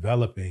it and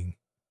developing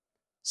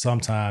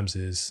sometimes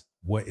is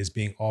what is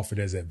being offered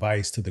as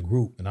advice to the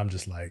group. And I'm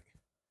just like,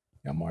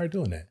 yeah, I'm already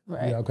doing that.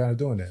 Right. Yeah, I'm kind of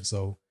doing that.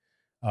 So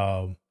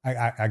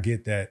I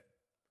get that.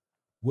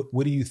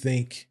 What do you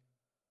think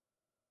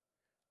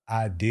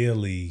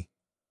ideally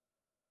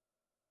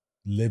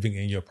living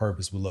in your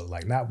purpose would look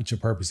like? Not what your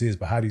purpose is,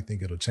 but how do you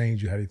think it'll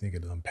change you? How do you think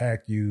it'll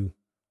impact you?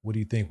 What do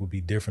you think would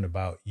be different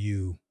about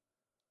you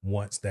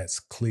once that's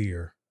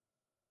clear,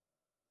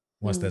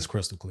 once that's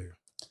crystal clear?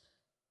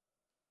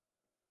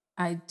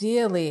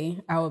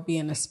 Ideally, I would be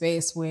in a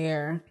space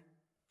where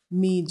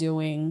me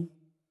being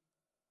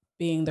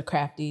the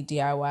crafty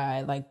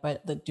DIY,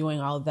 but doing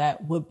all of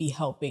that would be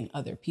helping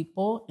other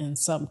people in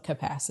some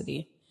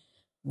capacity,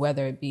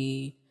 whether it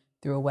be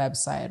through a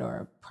website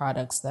or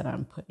products that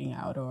I'm putting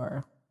out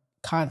or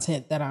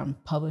content that I'm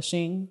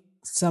publishing.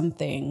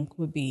 Something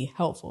would be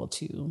helpful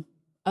to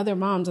other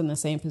moms in the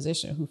same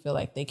position who feel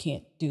like they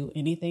can't do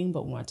anything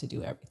but want to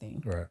do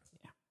everything. Right.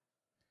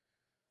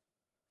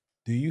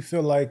 Do you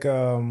feel like,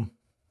 I'll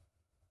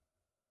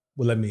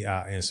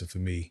answer for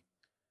me.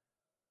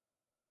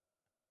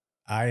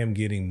 I am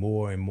getting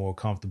more and more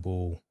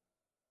comfortable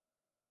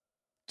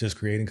just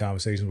creating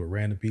conversations with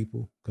random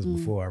people. Because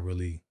before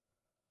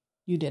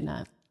You did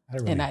not. I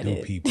didn't really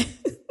do people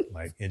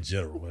like in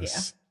general.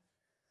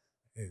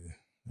 I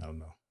don't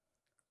know.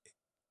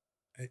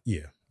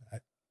 Yeah.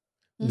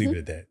 Leave it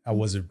at that. I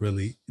wasn't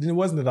really, it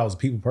wasn't that I was a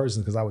people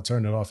person because I would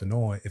turn it off and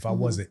on. If I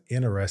wasn't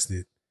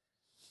interested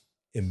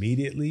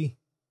immediately,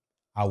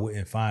 I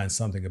wouldn't find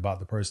something about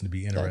the person to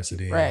be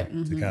interested in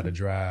to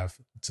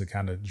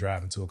kind of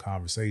drive into a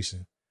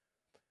conversation.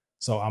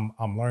 So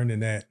I'm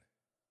learning that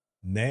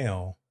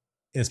now.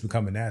 It's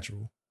becoming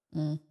natural.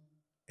 And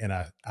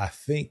I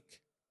think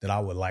that I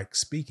would like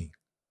speaking.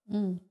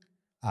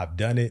 I've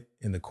done it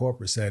in the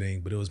corporate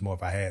setting, but it was more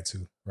if I had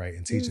to, right?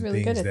 And teaching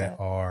really things that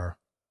are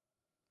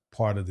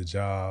part of the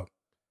job.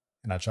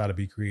 And I try to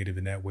be creative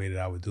in that way that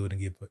I would do it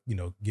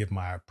and give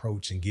my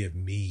approach and give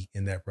me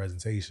in that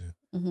presentation.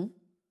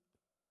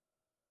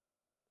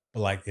 But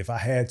like if I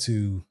had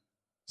to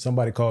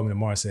somebody called me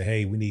tomorrow and said,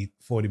 hey, we need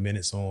 40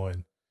 minutes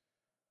on,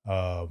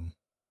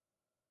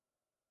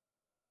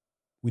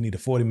 we need a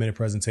 40-minute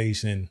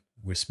presentation.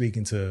 We're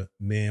speaking to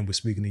men, we're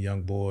speaking to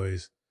young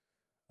boys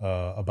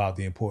about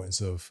the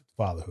importance of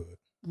fatherhood.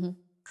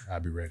 I'll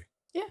be ready.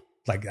 Yeah.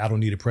 Like, I don't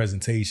need a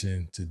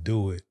presentation to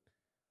do it.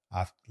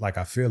 I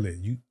feel it.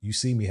 You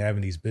see me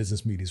having these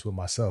business meetings with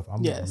myself.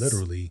 I'm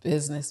literally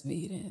business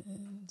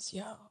meetings,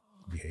 yo.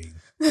 Behaving.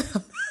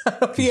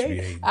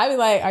 I'd be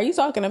like, "Are you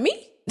talking to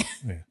me?"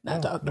 Yeah.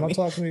 Not talking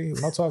to me.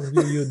 When I'm talking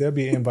to you, there'll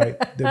be an invite.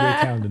 There'll be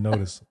a calendar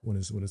notice when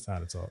it's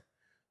time to talk.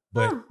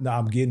 But no,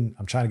 I'm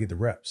trying to get the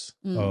reps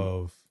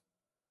of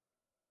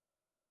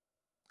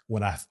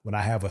when I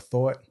have a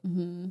thought,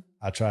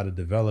 I try to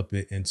develop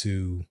it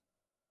into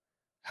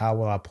how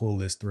will I pull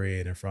this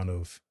thread in front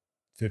of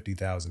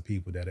 50,000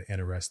 people that are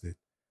interested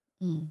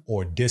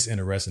or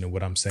disinterested in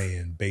what I'm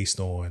saying based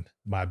on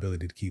my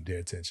ability to keep their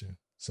attention.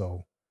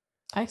 So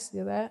I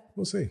see that.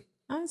 We'll see.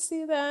 I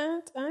see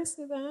that.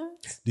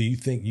 Do you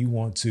think you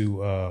want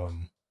to,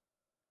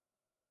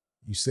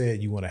 you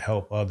said you want to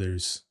help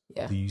others.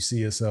 Yeah. Do you see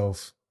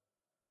yourself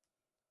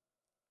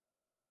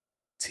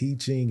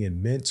teaching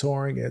and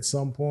mentoring at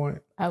some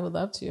point? I would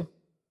love to.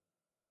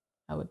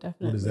 I would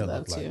definitely What does that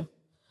love look like? to.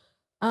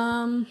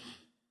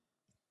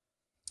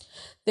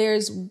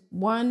 There's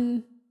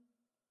one,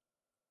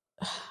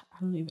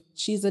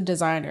 she's a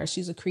designer.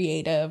 She's a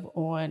creative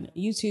on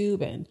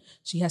YouTube, and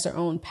she has her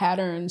own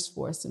patterns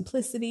for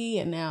simplicity.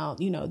 And now,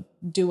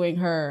 doing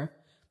her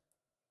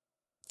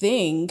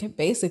thing,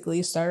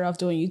 basically started off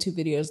doing YouTube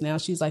videos. Now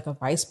she's like a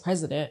vice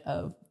president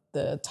of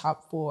the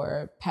top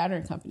 4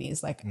 pattern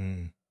companies. Like,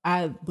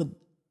 I would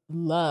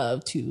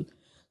love to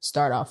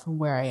start off from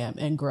where I am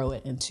and grow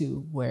it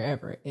into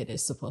wherever it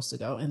is supposed to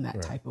go in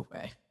that type of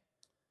way.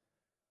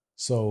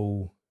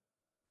 So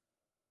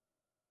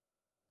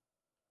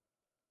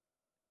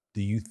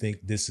do you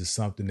think this is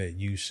something that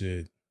you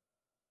should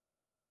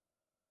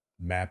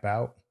map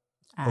out?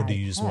 Or do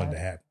you just want it to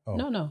happen? Oh.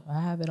 No,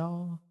 I have it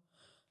all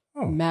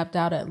mapped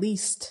out, at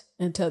least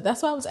until,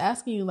 that's why I was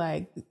asking you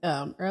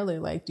earlier,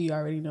 like, do you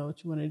already know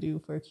what you want to do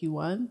for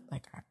Q1?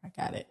 Like, I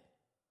got it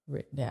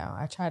written down.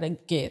 I try to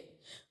get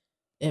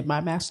in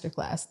my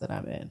masterclass that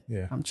I'm in.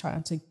 Yeah. I'm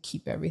trying to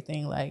keep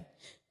everything like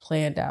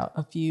planned out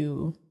a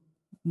few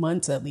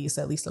months, at least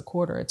a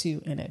quarter or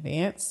two in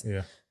advance.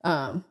 Yeah.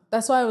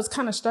 That's why it was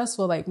kind of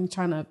stressful. Like, I'm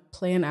trying to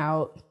plan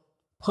out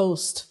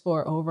post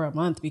for over a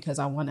month because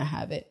I want to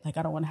have it. Like,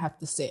 I don't want to have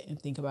to sit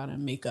and think about it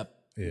and make up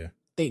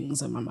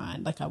things in my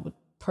mind. Like, I would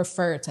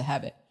prefer to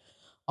have it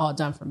all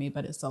done for me,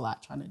 but it's a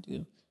lot trying to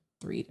do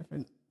 3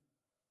 different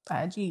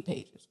IG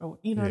pages, or what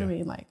I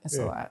mean? Like, it's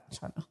a lot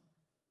trying to.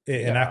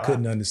 And I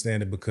couldn't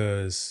understand it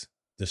because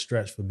the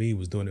stretch for me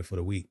was doing it for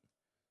the week.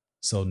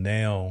 So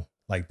now,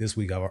 like this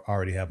week, I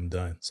already have them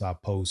done. So I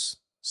post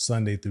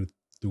Sunday through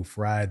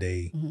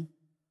Friday,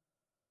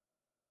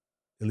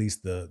 at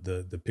least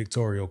the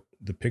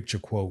picture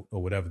quote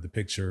or whatever, the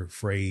picture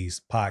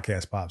phrase.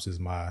 Podcast Pops is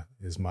my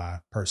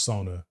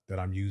persona that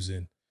I'm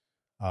using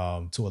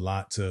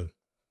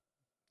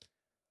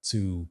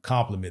to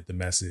complement the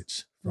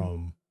message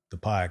from the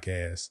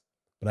podcast.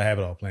 But I have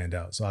it all planned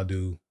out. So I'll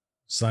do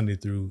Sunday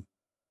through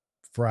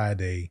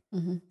Friday,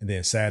 and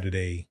then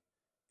Saturday,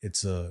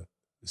 it's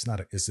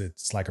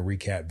like a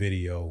recap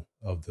video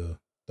of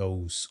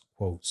those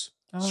quotes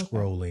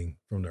scrolling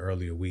from the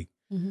earlier week.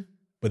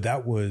 But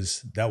that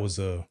was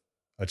a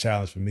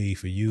challenge for me.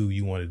 For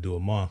you wanted to do a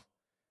month,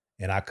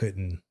 and I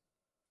couldn't.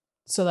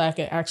 So that I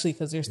could actually,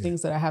 because there's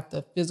things that I have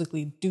to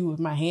physically do with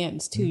my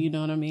hands too, you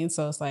know what I mean?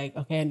 So it's like,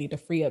 okay, I need to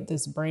free up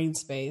this brain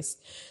space.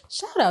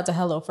 Shout out to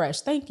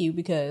HelloFresh. Thank you,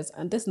 because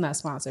this is not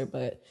sponsored,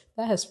 but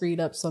that has freed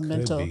up some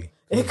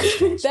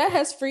that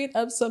has freed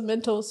up some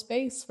mental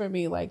space for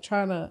me, like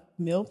trying to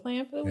meal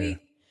plan for the week.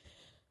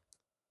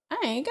 I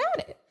ain't got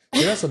it.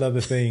 Yeah, that's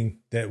another thing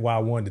that why I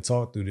wanted to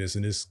talk through this.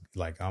 And it's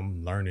like,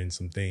 I'm learning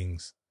some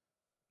things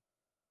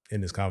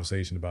in this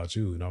conversation about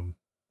you, and I'm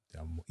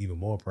even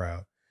more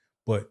proud.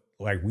 But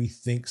like, we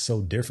think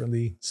so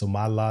differently. So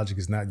my logic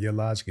is not your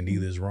logic, and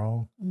neither is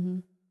wrong.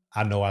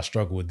 I know I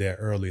struggle with that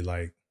early.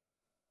 Like,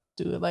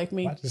 do it like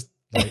me.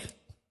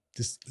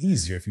 Just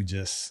easier if you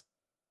just,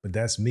 but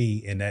that's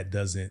me. And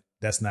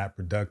that's not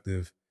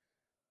productive.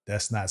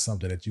 That's not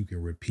something that you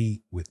can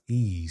repeat with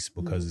ease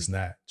because it's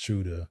not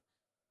true to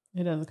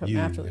it doesn't come you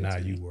naturally and how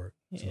to you me. work.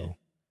 Yeah. So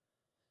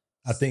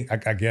I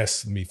think, I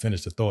guess, let me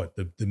finish the thought.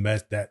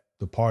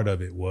 The part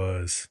of it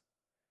was,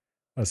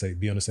 I'd say,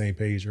 be on the same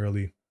page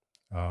early.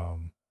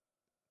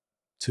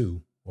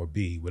 2 or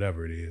B,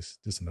 whatever it is,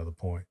 just another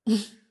point.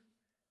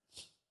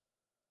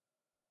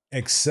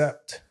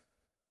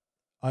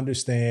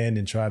 Understand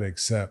and try to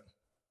accept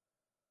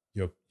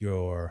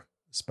your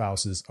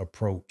spouse's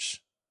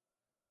approach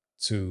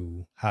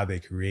to how they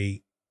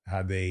create,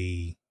 how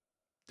they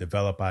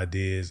develop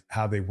ideas,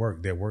 how they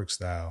work, their work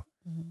style.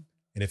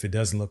 And if it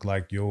doesn't look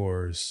like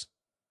yours,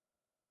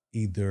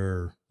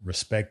 either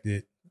respect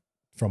it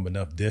from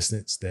enough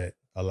distance that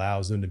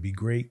allows them to be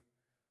great,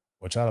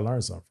 or try to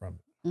learn something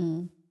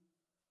from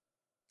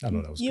it. I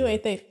know that was You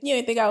good.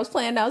 ain't think I was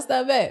planning out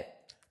stuff, babe.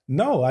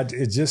 No,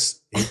 it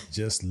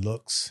just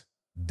looks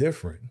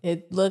different.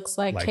 It looks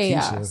like Like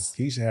chaos.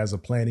 Keisha has a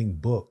planning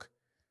book.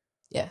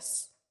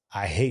 Yes.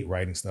 I hate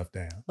writing stuff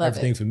down. Love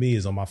Everything it. for me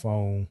is on my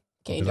phone.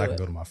 Can't Because do I can it.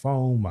 go to my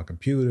phone, my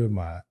computer,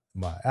 my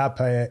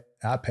iPad.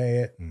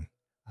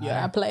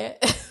 Yeah, I play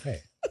it.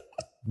 Hey,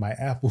 my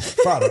Apple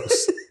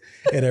products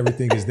and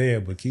everything is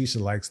there. But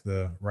Keisha likes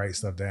to write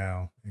stuff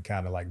down and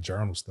kind of like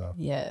journal stuff.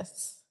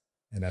 Yes.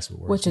 And that's what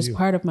works Which for is you.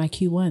 part of my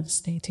Q1.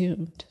 Stay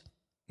tuned.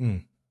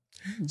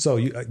 So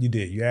you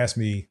did. You asked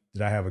me,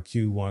 did I have a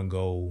Q1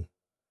 goal?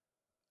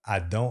 I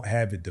don't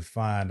have it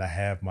defined. I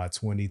have my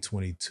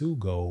 2022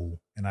 goal,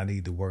 and I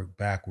need to work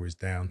backwards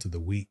down to the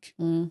week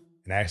and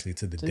actually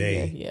to the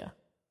day Yeah.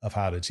 of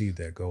how to achieve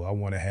that goal. I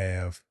want to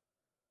have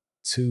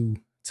 2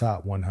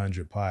 top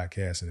 100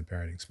 podcasts in the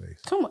parenting space.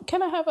 Come on.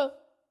 Can I have a...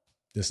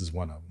 This is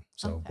one of them.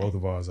 So Okay. both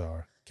of ours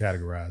are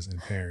categorized in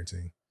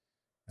parenting.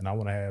 And I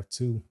want to have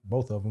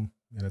both of them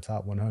in the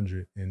top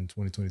 100 in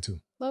 2022.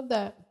 Love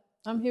that.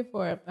 I'm here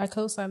for it. I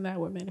co-sign that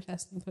with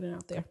manifesting, putting it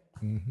out there.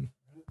 Mm-hmm.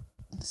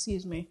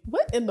 Excuse me.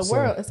 What in the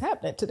world is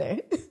happening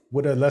today?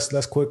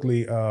 Let's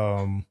quickly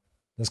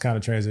let's kind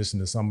of transition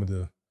to some of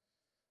the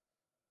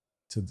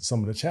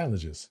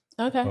challenges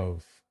Okay.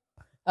 of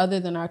Other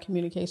than our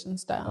communication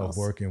styles.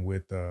 working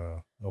with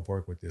your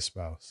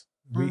spouse.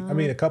 I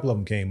mean, a couple of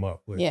them came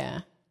up, but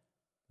Yeah.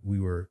 we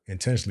were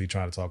intentionally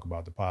trying to talk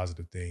about the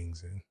positive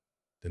things, and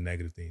the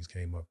negative things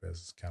came up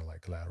as kind of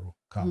like collateral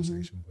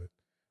conversation. But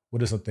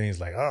what are some things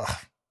like,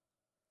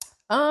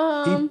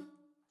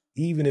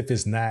 even if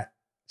it's not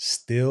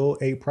still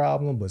a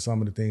problem, but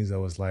some of the things that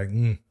was like,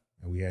 and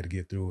we had to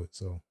get through it.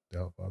 So to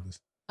help others.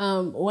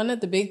 One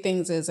of the big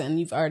things is, and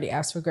you've already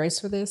asked for grace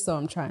for this, so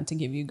I'm trying to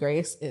give you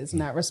grace, is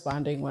not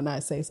responding when I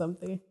say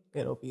something.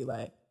 It'll be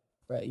like,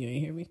 bro, you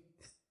ain't hear me.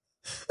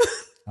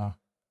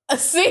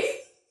 See?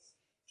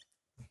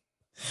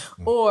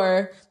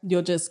 Or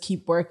you'll just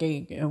keep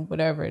working and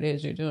whatever it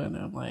is you're doing.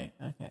 I'm like,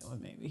 okay, well,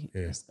 maybe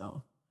just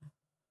go.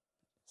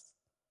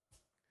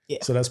 Yeah.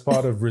 So that's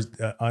part of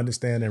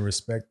understanding and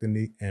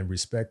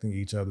respecting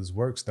each other's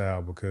work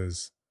style,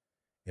 because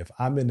if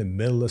I'm in the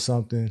middle of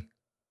something,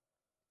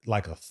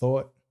 like a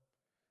thought,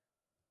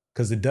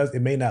 because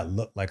it may not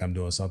look like I'm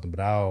doing something, but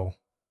I'll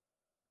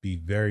be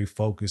very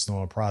focused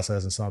on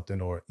processing something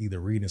or either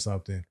reading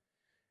something,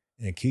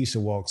 and Keisha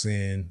walks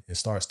in and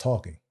starts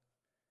talking,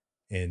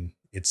 and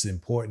it's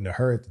important to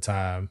her at the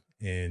time,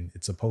 and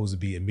it's supposed to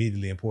be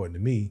immediately important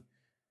to me,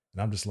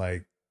 and I'm just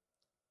like,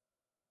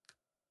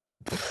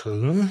 I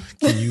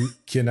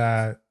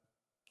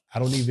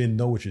don't even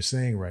know what you're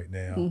saying right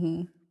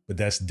now, but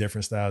that's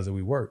different styles that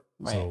we work.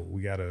 Right. So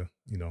we gotta,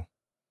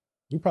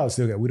 we probably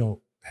still we don't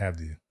have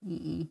the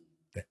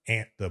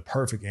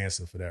perfect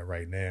answer for that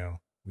right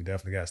now. We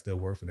definitely got to still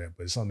work for that,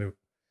 but it's something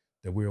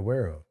that we're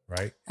aware of,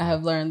 right? I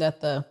have learned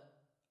that the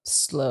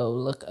slow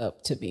look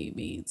up to me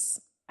means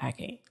I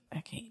can't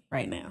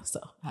right now.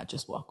 So I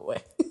just walk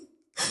away.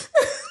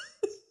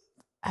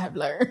 I have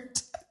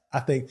learned. I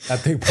think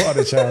part of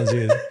the challenge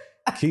is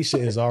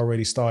Keisha has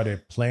already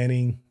started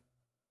planning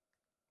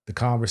the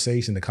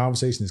conversation. The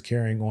conversation is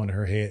carrying on in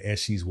her head as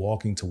she's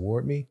walking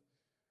toward me.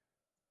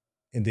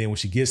 And then when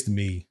she gets to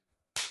me,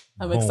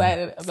 I'm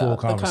excited about full the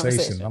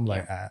conversation. I'm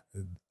like,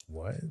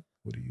 what?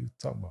 What are you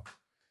talking about?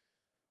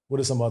 What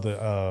are some other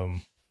go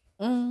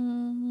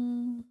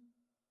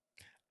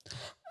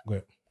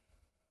ahead.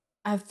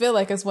 I feel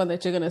like it's one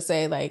that you're gonna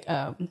say, like,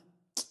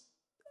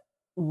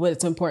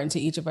 what's important to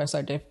each of us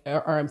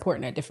are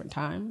important at different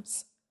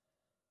times.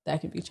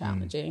 That can be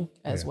challenging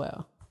as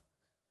well.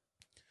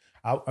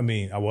 I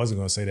mean, I wasn't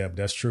going to say that, but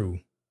that's true.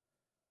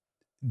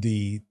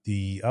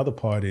 The other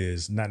part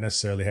is not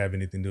necessarily have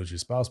anything to do with your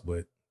spouse,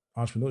 but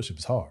entrepreneurship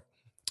is hard.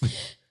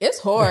 It's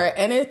hard,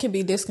 and it can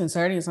be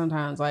disconcerting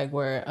sometimes, like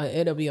where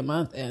it'll be a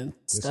month and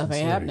stuff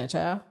ain't happening,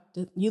 child.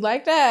 You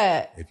like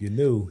that? If you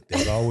knew,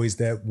 there's always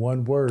that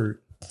one word.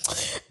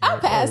 I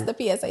passed the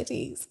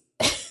PSATs.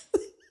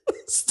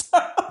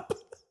 Stop.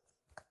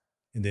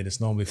 And then it's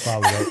normally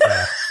followed up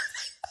by,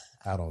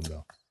 I don't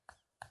know.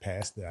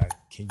 Past that,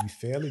 can you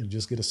fail it? You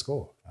just get a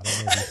score. I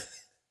don't know.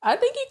 I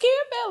think you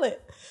can fail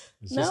it.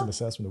 It's just an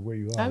assessment of where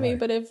you are. I mean,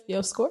 but if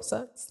your score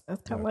sucks,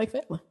 that's kind of like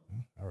failing.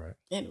 All right.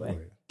 Anyway,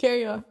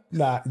 carry on.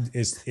 Nah,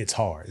 it's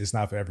hard. It's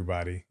not for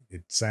everybody.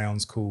 It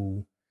sounds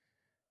cool,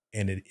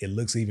 and it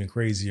looks even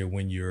crazier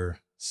when you're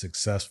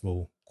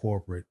successful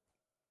corporately.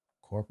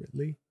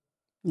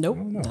 Nope,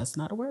 that's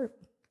not a word.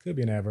 Could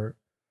be an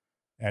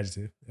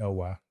adjective,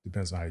 ly.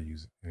 Depends on how you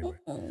use it.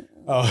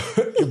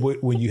 Anyway,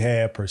 when you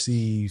have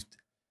perceived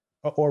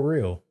or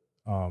real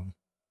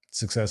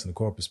success in the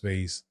corporate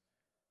space,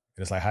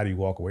 and it's like, how do you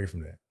walk away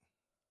from that?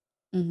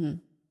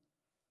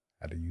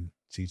 How do you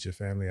teach your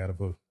family out of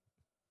a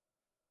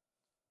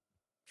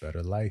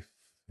better life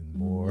and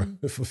more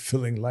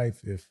fulfilling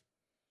life if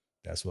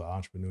that's what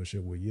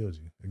entrepreneurship will yield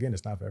you? Again,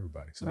 it's not for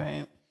everybody. So.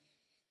 Right.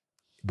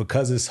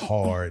 Because it's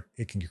hard,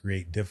 it can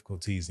create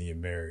difficulties in your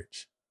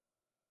marriage,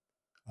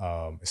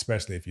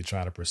 especially if you're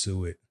trying to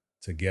pursue it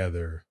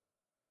together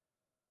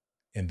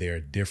and there are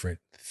different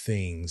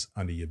things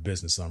under your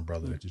business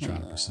umbrella that you're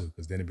trying to pursue.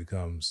 Because then it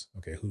becomes,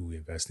 okay, who do we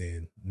invest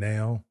in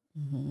now?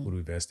 Who do we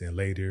invest in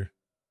later?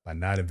 By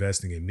not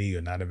investing in me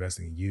or not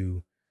investing in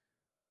you,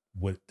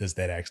 what does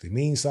that actually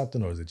mean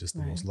something, or is it just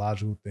the most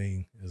logical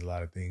thing? There's a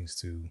lot of things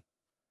to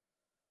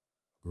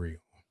agree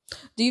on.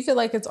 Do you feel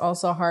like it's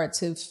also hard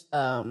to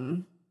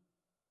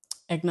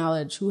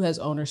acknowledge who has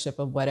ownership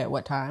of what at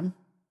what time?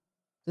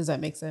 Does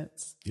that make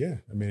sense? Yeah.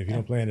 I mean, if you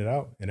don't plan it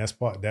out, and that's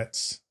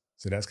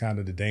kind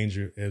of the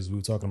danger, as we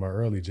were talking about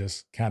earlier,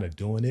 just kind of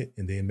doing it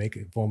and then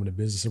forming a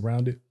business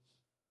around it.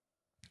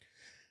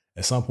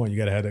 At some point, you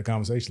got to have that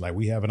conversation. Like,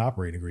 we have an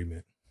operating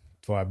agreement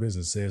for our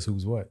business. It says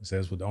who's what. It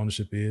says what the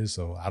ownership is.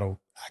 So I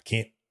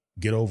can't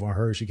get over on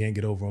her. She can't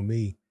get over on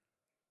me.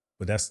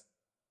 But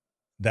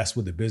that's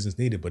what the business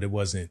needed. But it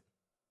wasn't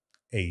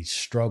a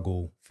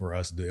struggle for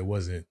us. It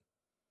was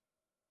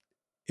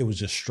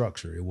just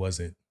structure. It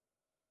wasn't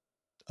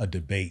a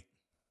debate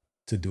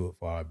to do it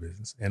for our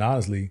business. And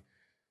honestly,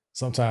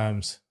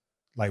 sometimes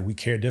like we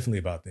care differently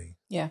about things.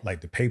 Yeah.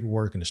 Like the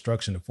paperwork and the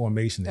structure and the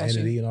formation, the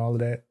entity and all of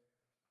that.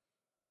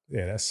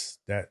 Yeah,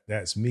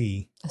 that's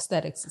me.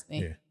 Aesthetics is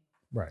me. Yeah.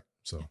 Right.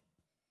 So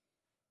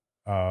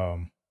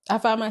I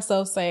find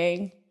myself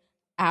saying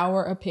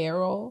our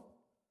apparel,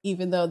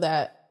 even though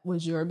that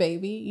was your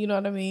baby, you know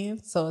what I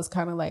mean? So it's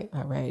kind of like,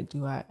 all right,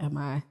 am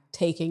I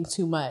taking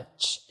too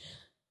much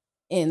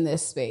in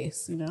this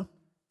space, you know?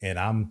 And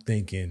I'm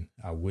thinking,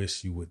 I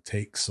wish you would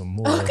take some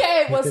more.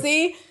 Okay, well,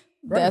 see,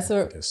 right.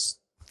 That's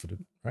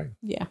right.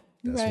 Yeah.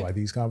 That's why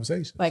these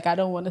conversations. Like, I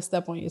don't want to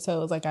step on your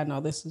toes. Like, I know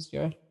this is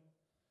your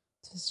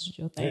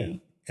thing. Yeah.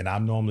 And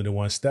I'm normally the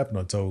one stepping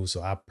on toes.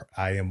 So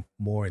I am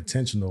more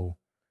intentional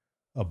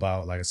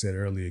about, like I said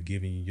earlier,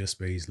 giving you your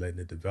space, letting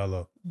it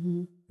develop.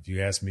 Mm-hmm. If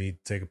you ask me to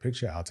take a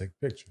picture, I'll take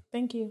a picture.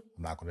 Thank you.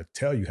 I'm not going to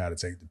tell you how to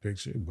take the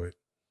picture, but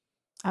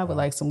I would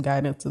like some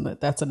guidance in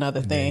that. That's another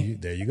thing.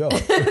 There you go.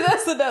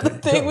 That's another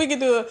thing. We can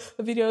do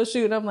a video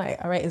shoot. And I'm like,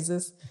 all right, is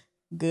this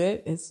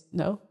good?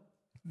 No.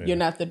 Yeah. You're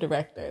not the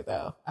director,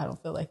 though. I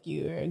don't feel like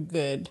you're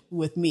good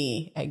with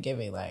me at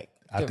giving like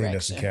direction. I think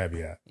that's the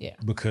caveat. Yeah.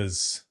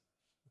 Because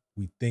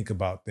we think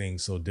about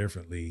things so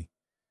differently.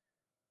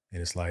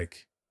 And it's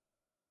like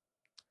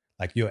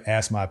you'll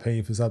ask my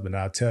opinion for something and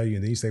I'll tell you,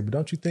 and then you say, but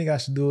don't you think I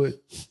should do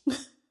it?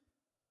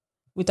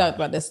 We talked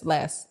about this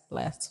last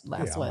one.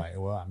 I'm like,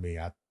 well, I mean,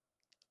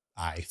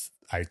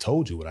 I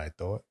told you what I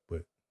thought,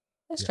 but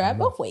let's try it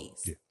both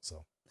ways. Yeah,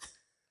 so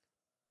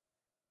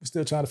we're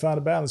still trying to find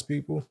a balance,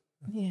 people.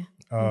 Yeah,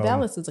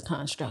 balance is a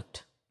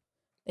construct.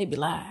 They be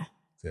lying.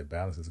 Said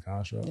balance is a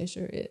construct. It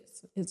sure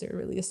is. Is there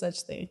really a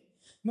such thing?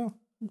 No.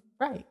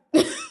 Right.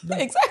 No.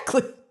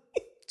 Exactly.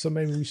 So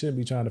maybe we shouldn't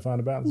be trying to find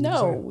a balance.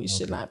 No, we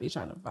should not be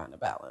trying to find a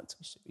balance.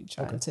 We should be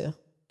trying to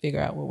figure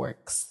out what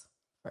works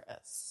for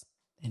us,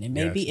 and it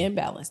may be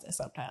imbalanced at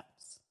sometimes.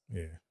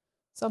 Yeah,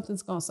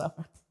 something's gonna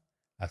suffer.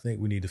 I think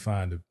we need to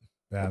find a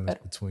balance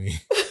between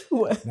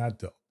what? Not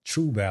the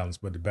true balance,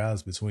 but the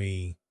balance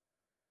between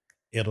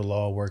it'll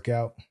all work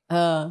out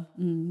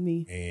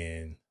me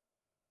and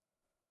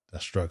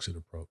a structured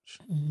approach.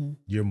 Mm-hmm.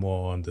 You're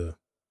more on the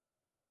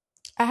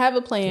I have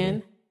a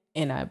plan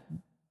and I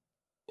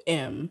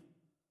am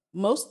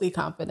mostly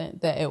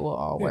confident that it will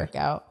all work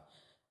out,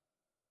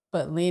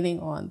 but leaning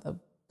on the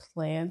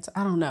plans,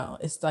 I don't know.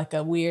 It's like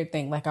a weird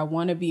thing. Like I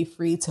want to be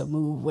free to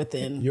move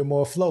within. You're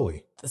more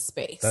flowy. The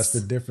space. That's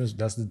the difference.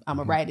 I'm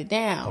gonna write it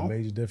down. A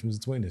major difference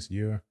between us.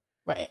 You're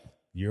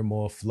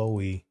more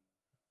flowy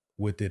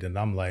with it, and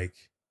I'm like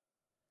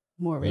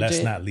more rigid.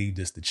 Let's not leave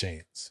this to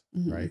chance,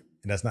 right?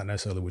 And that's not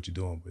necessarily what you're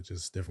doing, but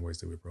just different ways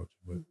that we approach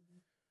it.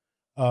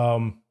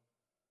 But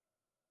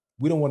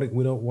we don't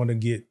want to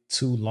get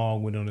too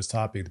long-winded on this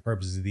topic. The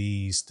purpose of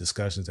these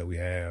discussions that we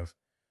have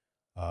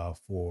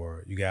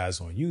for you guys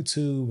on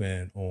YouTube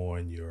and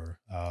on your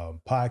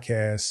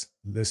podcast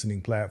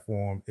listening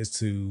platform is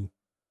to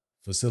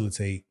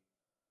facilitate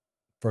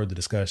further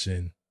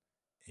discussion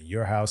in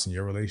your house, in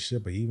your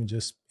relationship, or even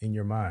just in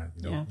your mind.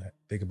 You know,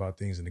 think about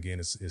things. And again,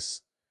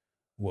 it's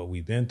what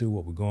we've been through,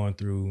 what we're going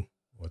through,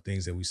 or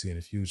things that we see in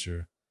the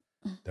future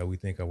that we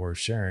think are worth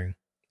sharing.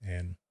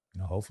 And,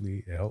 you know,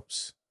 hopefully it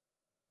helps.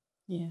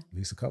 Yeah. At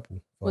least a couple.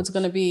 Folks. What's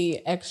going to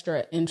be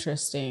extra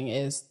interesting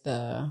is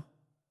the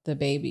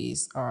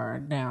babies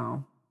are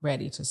now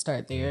ready to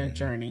start their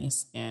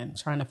journeys, and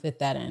trying to fit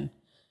that in.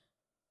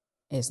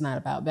 It's not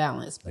about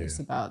balance, but it's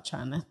about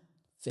trying to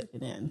fit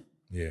it in.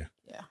 Yeah.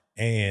 Yeah.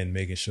 And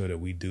making sure that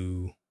we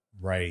do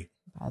right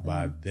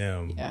by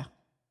them. Yeah.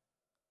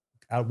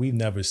 We've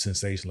never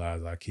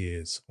sensationalized our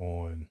kids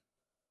on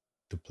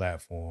the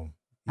platform.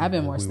 I've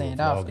been more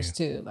standoffish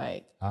too.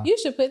 Like, you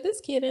should put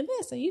this kid in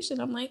this, and you should.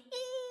 I'm like,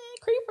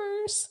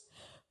 creepers.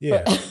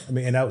 Yeah. I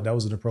mean, and that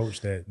was an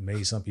approach that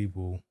made some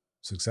people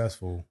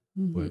successful,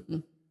 but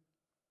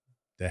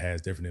that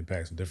has different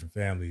impacts on different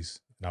families.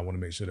 And I want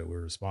to make sure that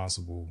we're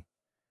responsible.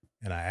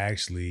 And I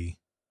actually,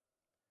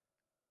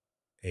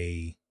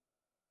 a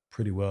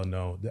pretty well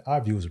known,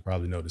 our viewers will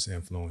probably know this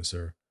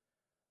influencer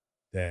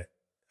that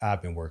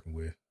I've been working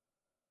with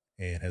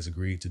and has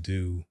agreed to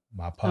do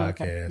my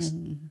podcast.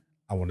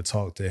 I want to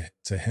talk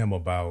to him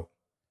about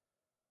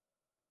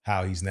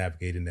how he's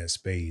navigating that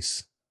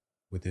space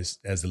with this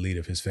as the leader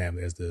of his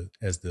family, as the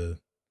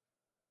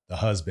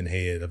husband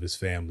head of his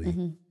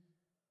family,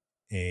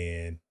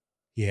 and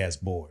he has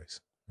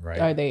boys,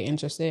 right? Are they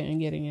interested in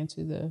getting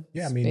into the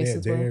Yeah, I mean space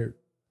as well?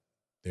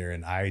 they're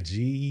an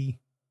IG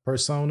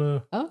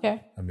persona.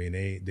 Okay. I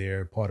mean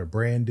they're part of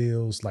brand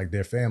deals. Like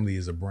their family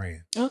is a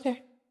brand.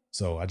 Okay.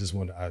 So I just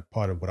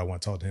part of what I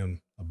want to talk to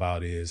him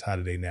about is how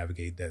do they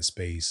navigate that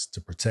space to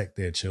protect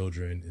their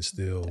children and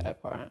still That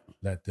part.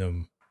 let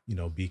them,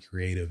 be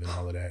creative and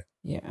all of that.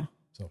 Yeah.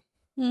 So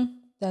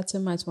That's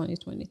in my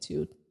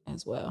 2022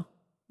 as well.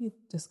 We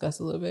discussed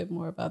a little bit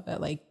more about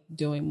that, like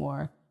doing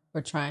more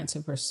or trying to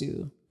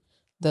pursue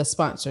the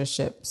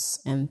sponsorships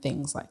and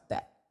things like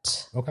that.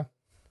 okay.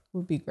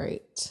 Would be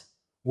great.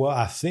 Well,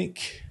 I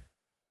think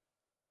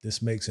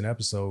this makes an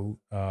episode.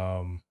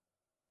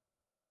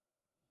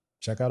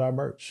 Check out our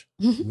merch.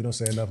 We don't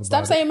say enough about it.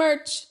 Stop saying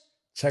merch.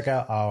 Check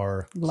out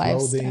our Lifestyle.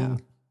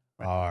 clothing,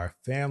 our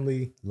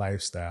family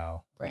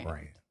lifestyle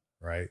brand,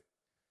 right?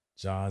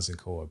 Johns &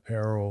 Co.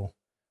 Apparel.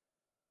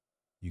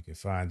 You can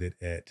find it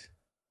at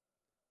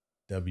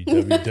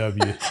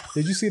www.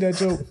 Did you see that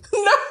joke?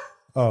 No.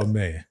 Oh,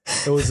 man.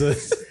 It was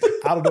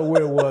I don't know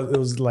where it was. It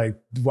was like,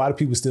 why do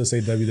people still say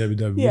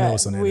www? Yeah, know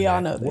it's on the we internet.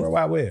 all know this. World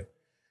Wide Web.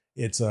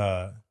 It's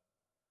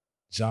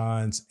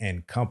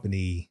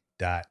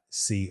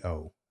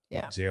johnsandcompany.co.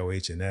 Yeah.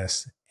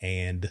 JOHNS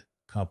and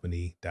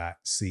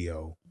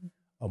company.co.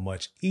 A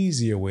much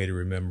easier way to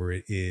remember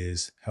it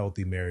is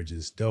Healthy Marriage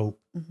is Dope.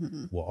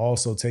 We'll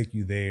also take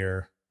you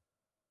there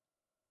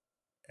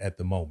at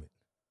the moment.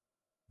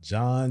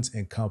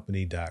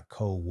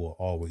 johnsandcompany.co will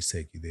always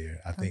take you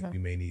there. I think we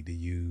may need to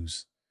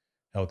use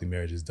Healthy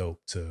Marriage is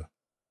Dope to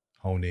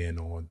hone in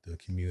on the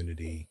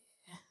community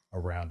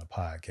around the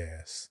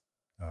podcast.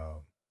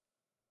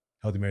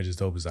 Healthy Marriage is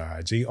Dope is our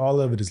IG.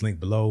 All of it is linked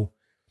below.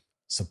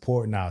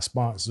 Supporting our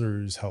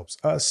sponsors helps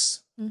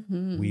us.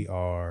 We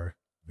are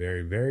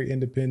very, very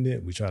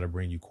independent. We try to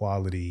bring you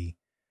quality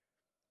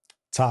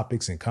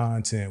topics and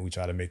content. We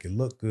try to make it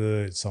look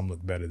good. Some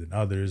look better than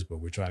others, but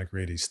we're trying to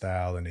create a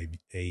style and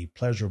a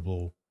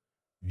pleasurable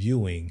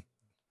viewing.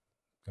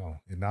 Oh,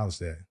 acknowledge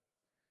that.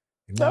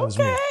 Acknowledge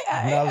me.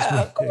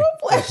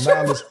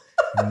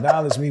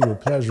 Acknowledge me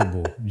with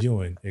pleasurable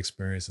viewing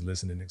experience and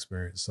listening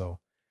experience. So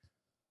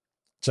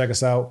check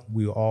us out.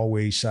 We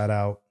always shout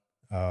out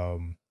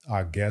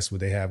our guests,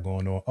 what they have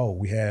going on. Oh,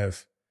 we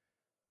have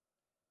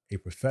a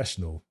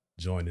professional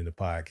joining the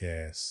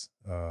podcast,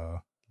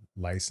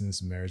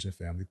 licensed marriage and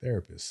family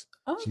therapist.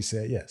 Oh. She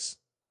said yes.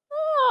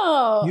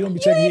 Oh. You don't be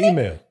checking your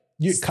email.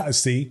 You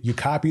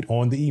copied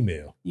on the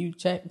email. You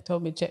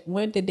told me check.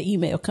 When did the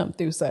email come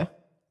through, sir? A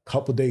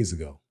couple days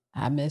ago.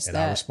 I missed and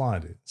that. I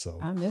responded. So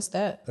I missed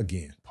that.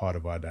 Again, part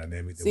of our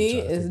dynamic. That See, we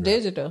try to it's figure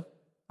digital. out.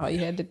 All you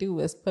had to do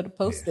was put a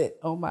post-it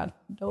on my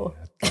door.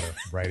 Yeah, I gotta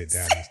write it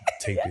down and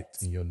tape it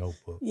in your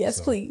notebook. Yes,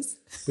 please.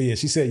 But yeah,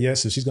 she said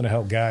yes. So she's going to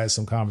help guide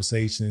some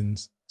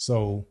conversations.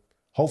 So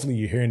hopefully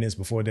you're hearing this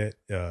before that.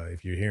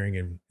 If you're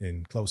hearing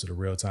in closer to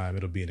real time,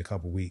 it'll be in a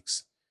couple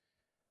weeks.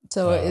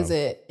 So is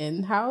it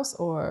in-house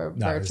or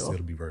virtual?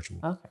 It'll be virtual.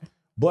 Okay.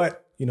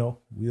 But,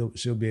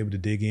 she'll be able to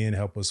dig in,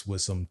 help us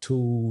with some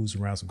tools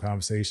around some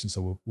conversations.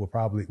 So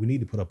we need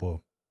to put up a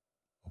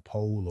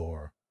poll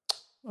or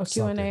Q&A.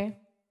 Something.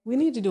 We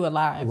need to do a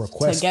live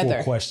request together.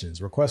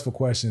 Request for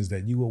questions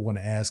that you would want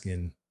to ask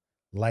in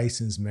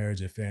licensed marriage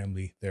and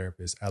family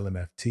therapist,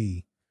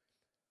 LMFT.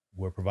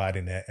 We're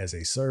providing that as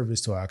a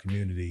service to our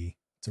community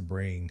to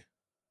bring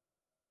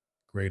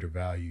greater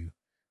value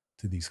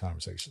to these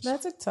conversations.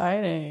 That's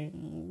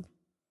exciting.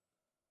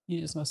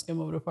 You just gonna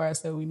skim over the part I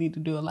said we need to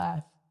do a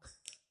live.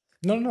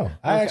 No. Okay.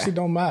 I actually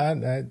don't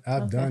mind.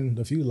 I've done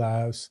a few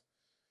lives.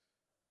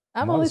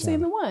 I've only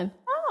seen the one.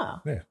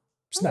 Oh. Yeah.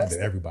 It's not that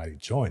everybody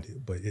joined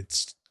it, but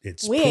it's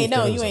we ain't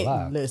know. You ain't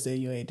alive. Listen,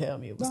 you ain't tell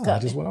me it was coming. I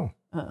just went on.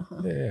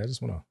 Yeah, I just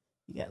went on.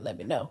 You gotta let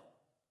me know.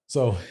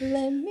 So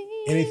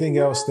anything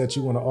else that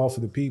you want to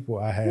offer the people,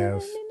 I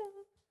have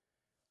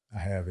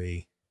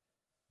a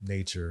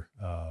nature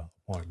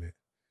appointment.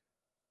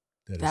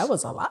 That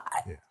was a lot.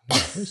 Yeah. No,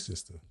 it's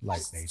just a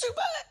light nature. Too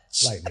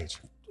much. Light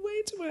nature.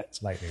 Way too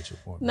much. Light nature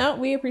appointment. No,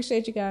 we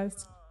appreciate you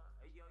guys.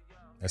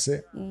 That's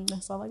it.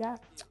 That's all I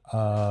got.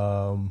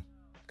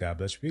 God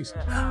bless your peace.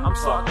 I'm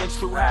talking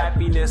true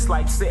happiness,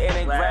 like sitting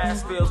in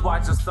grass fields,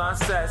 watching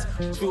sunsets.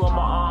 You in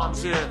my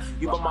arms, yeah,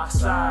 you by my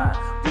side.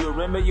 Do you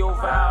remember your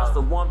vows?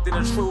 The warmth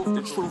and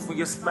the truth in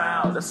your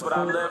smile. That's what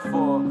I live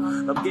for.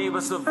 Love gave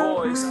us a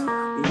voice.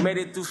 We made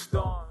it through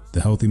storms. The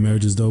Healthy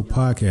Marriage is Dope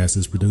podcast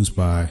is produced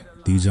by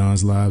D.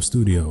 John's Live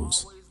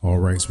Studios. All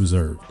rights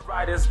reserved.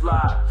 Writer's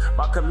block.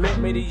 My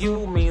commitment to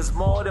you means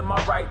more than my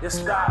right to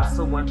stop.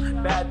 So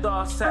when bad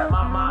thoughts tap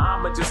my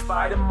mind, I'ma just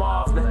fight them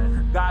off.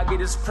 Let God get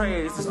his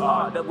praise. This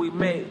art that we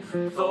make.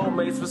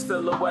 Soulmates with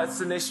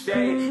silhouettes in the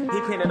shade. He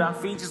painted our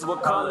features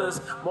with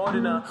colors. More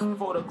than a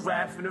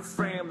photograph in a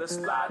frame. Let's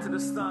fly to the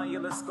sun. Yeah,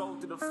 let's go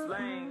to the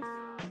flames.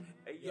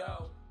 Hey,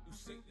 yo, you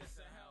see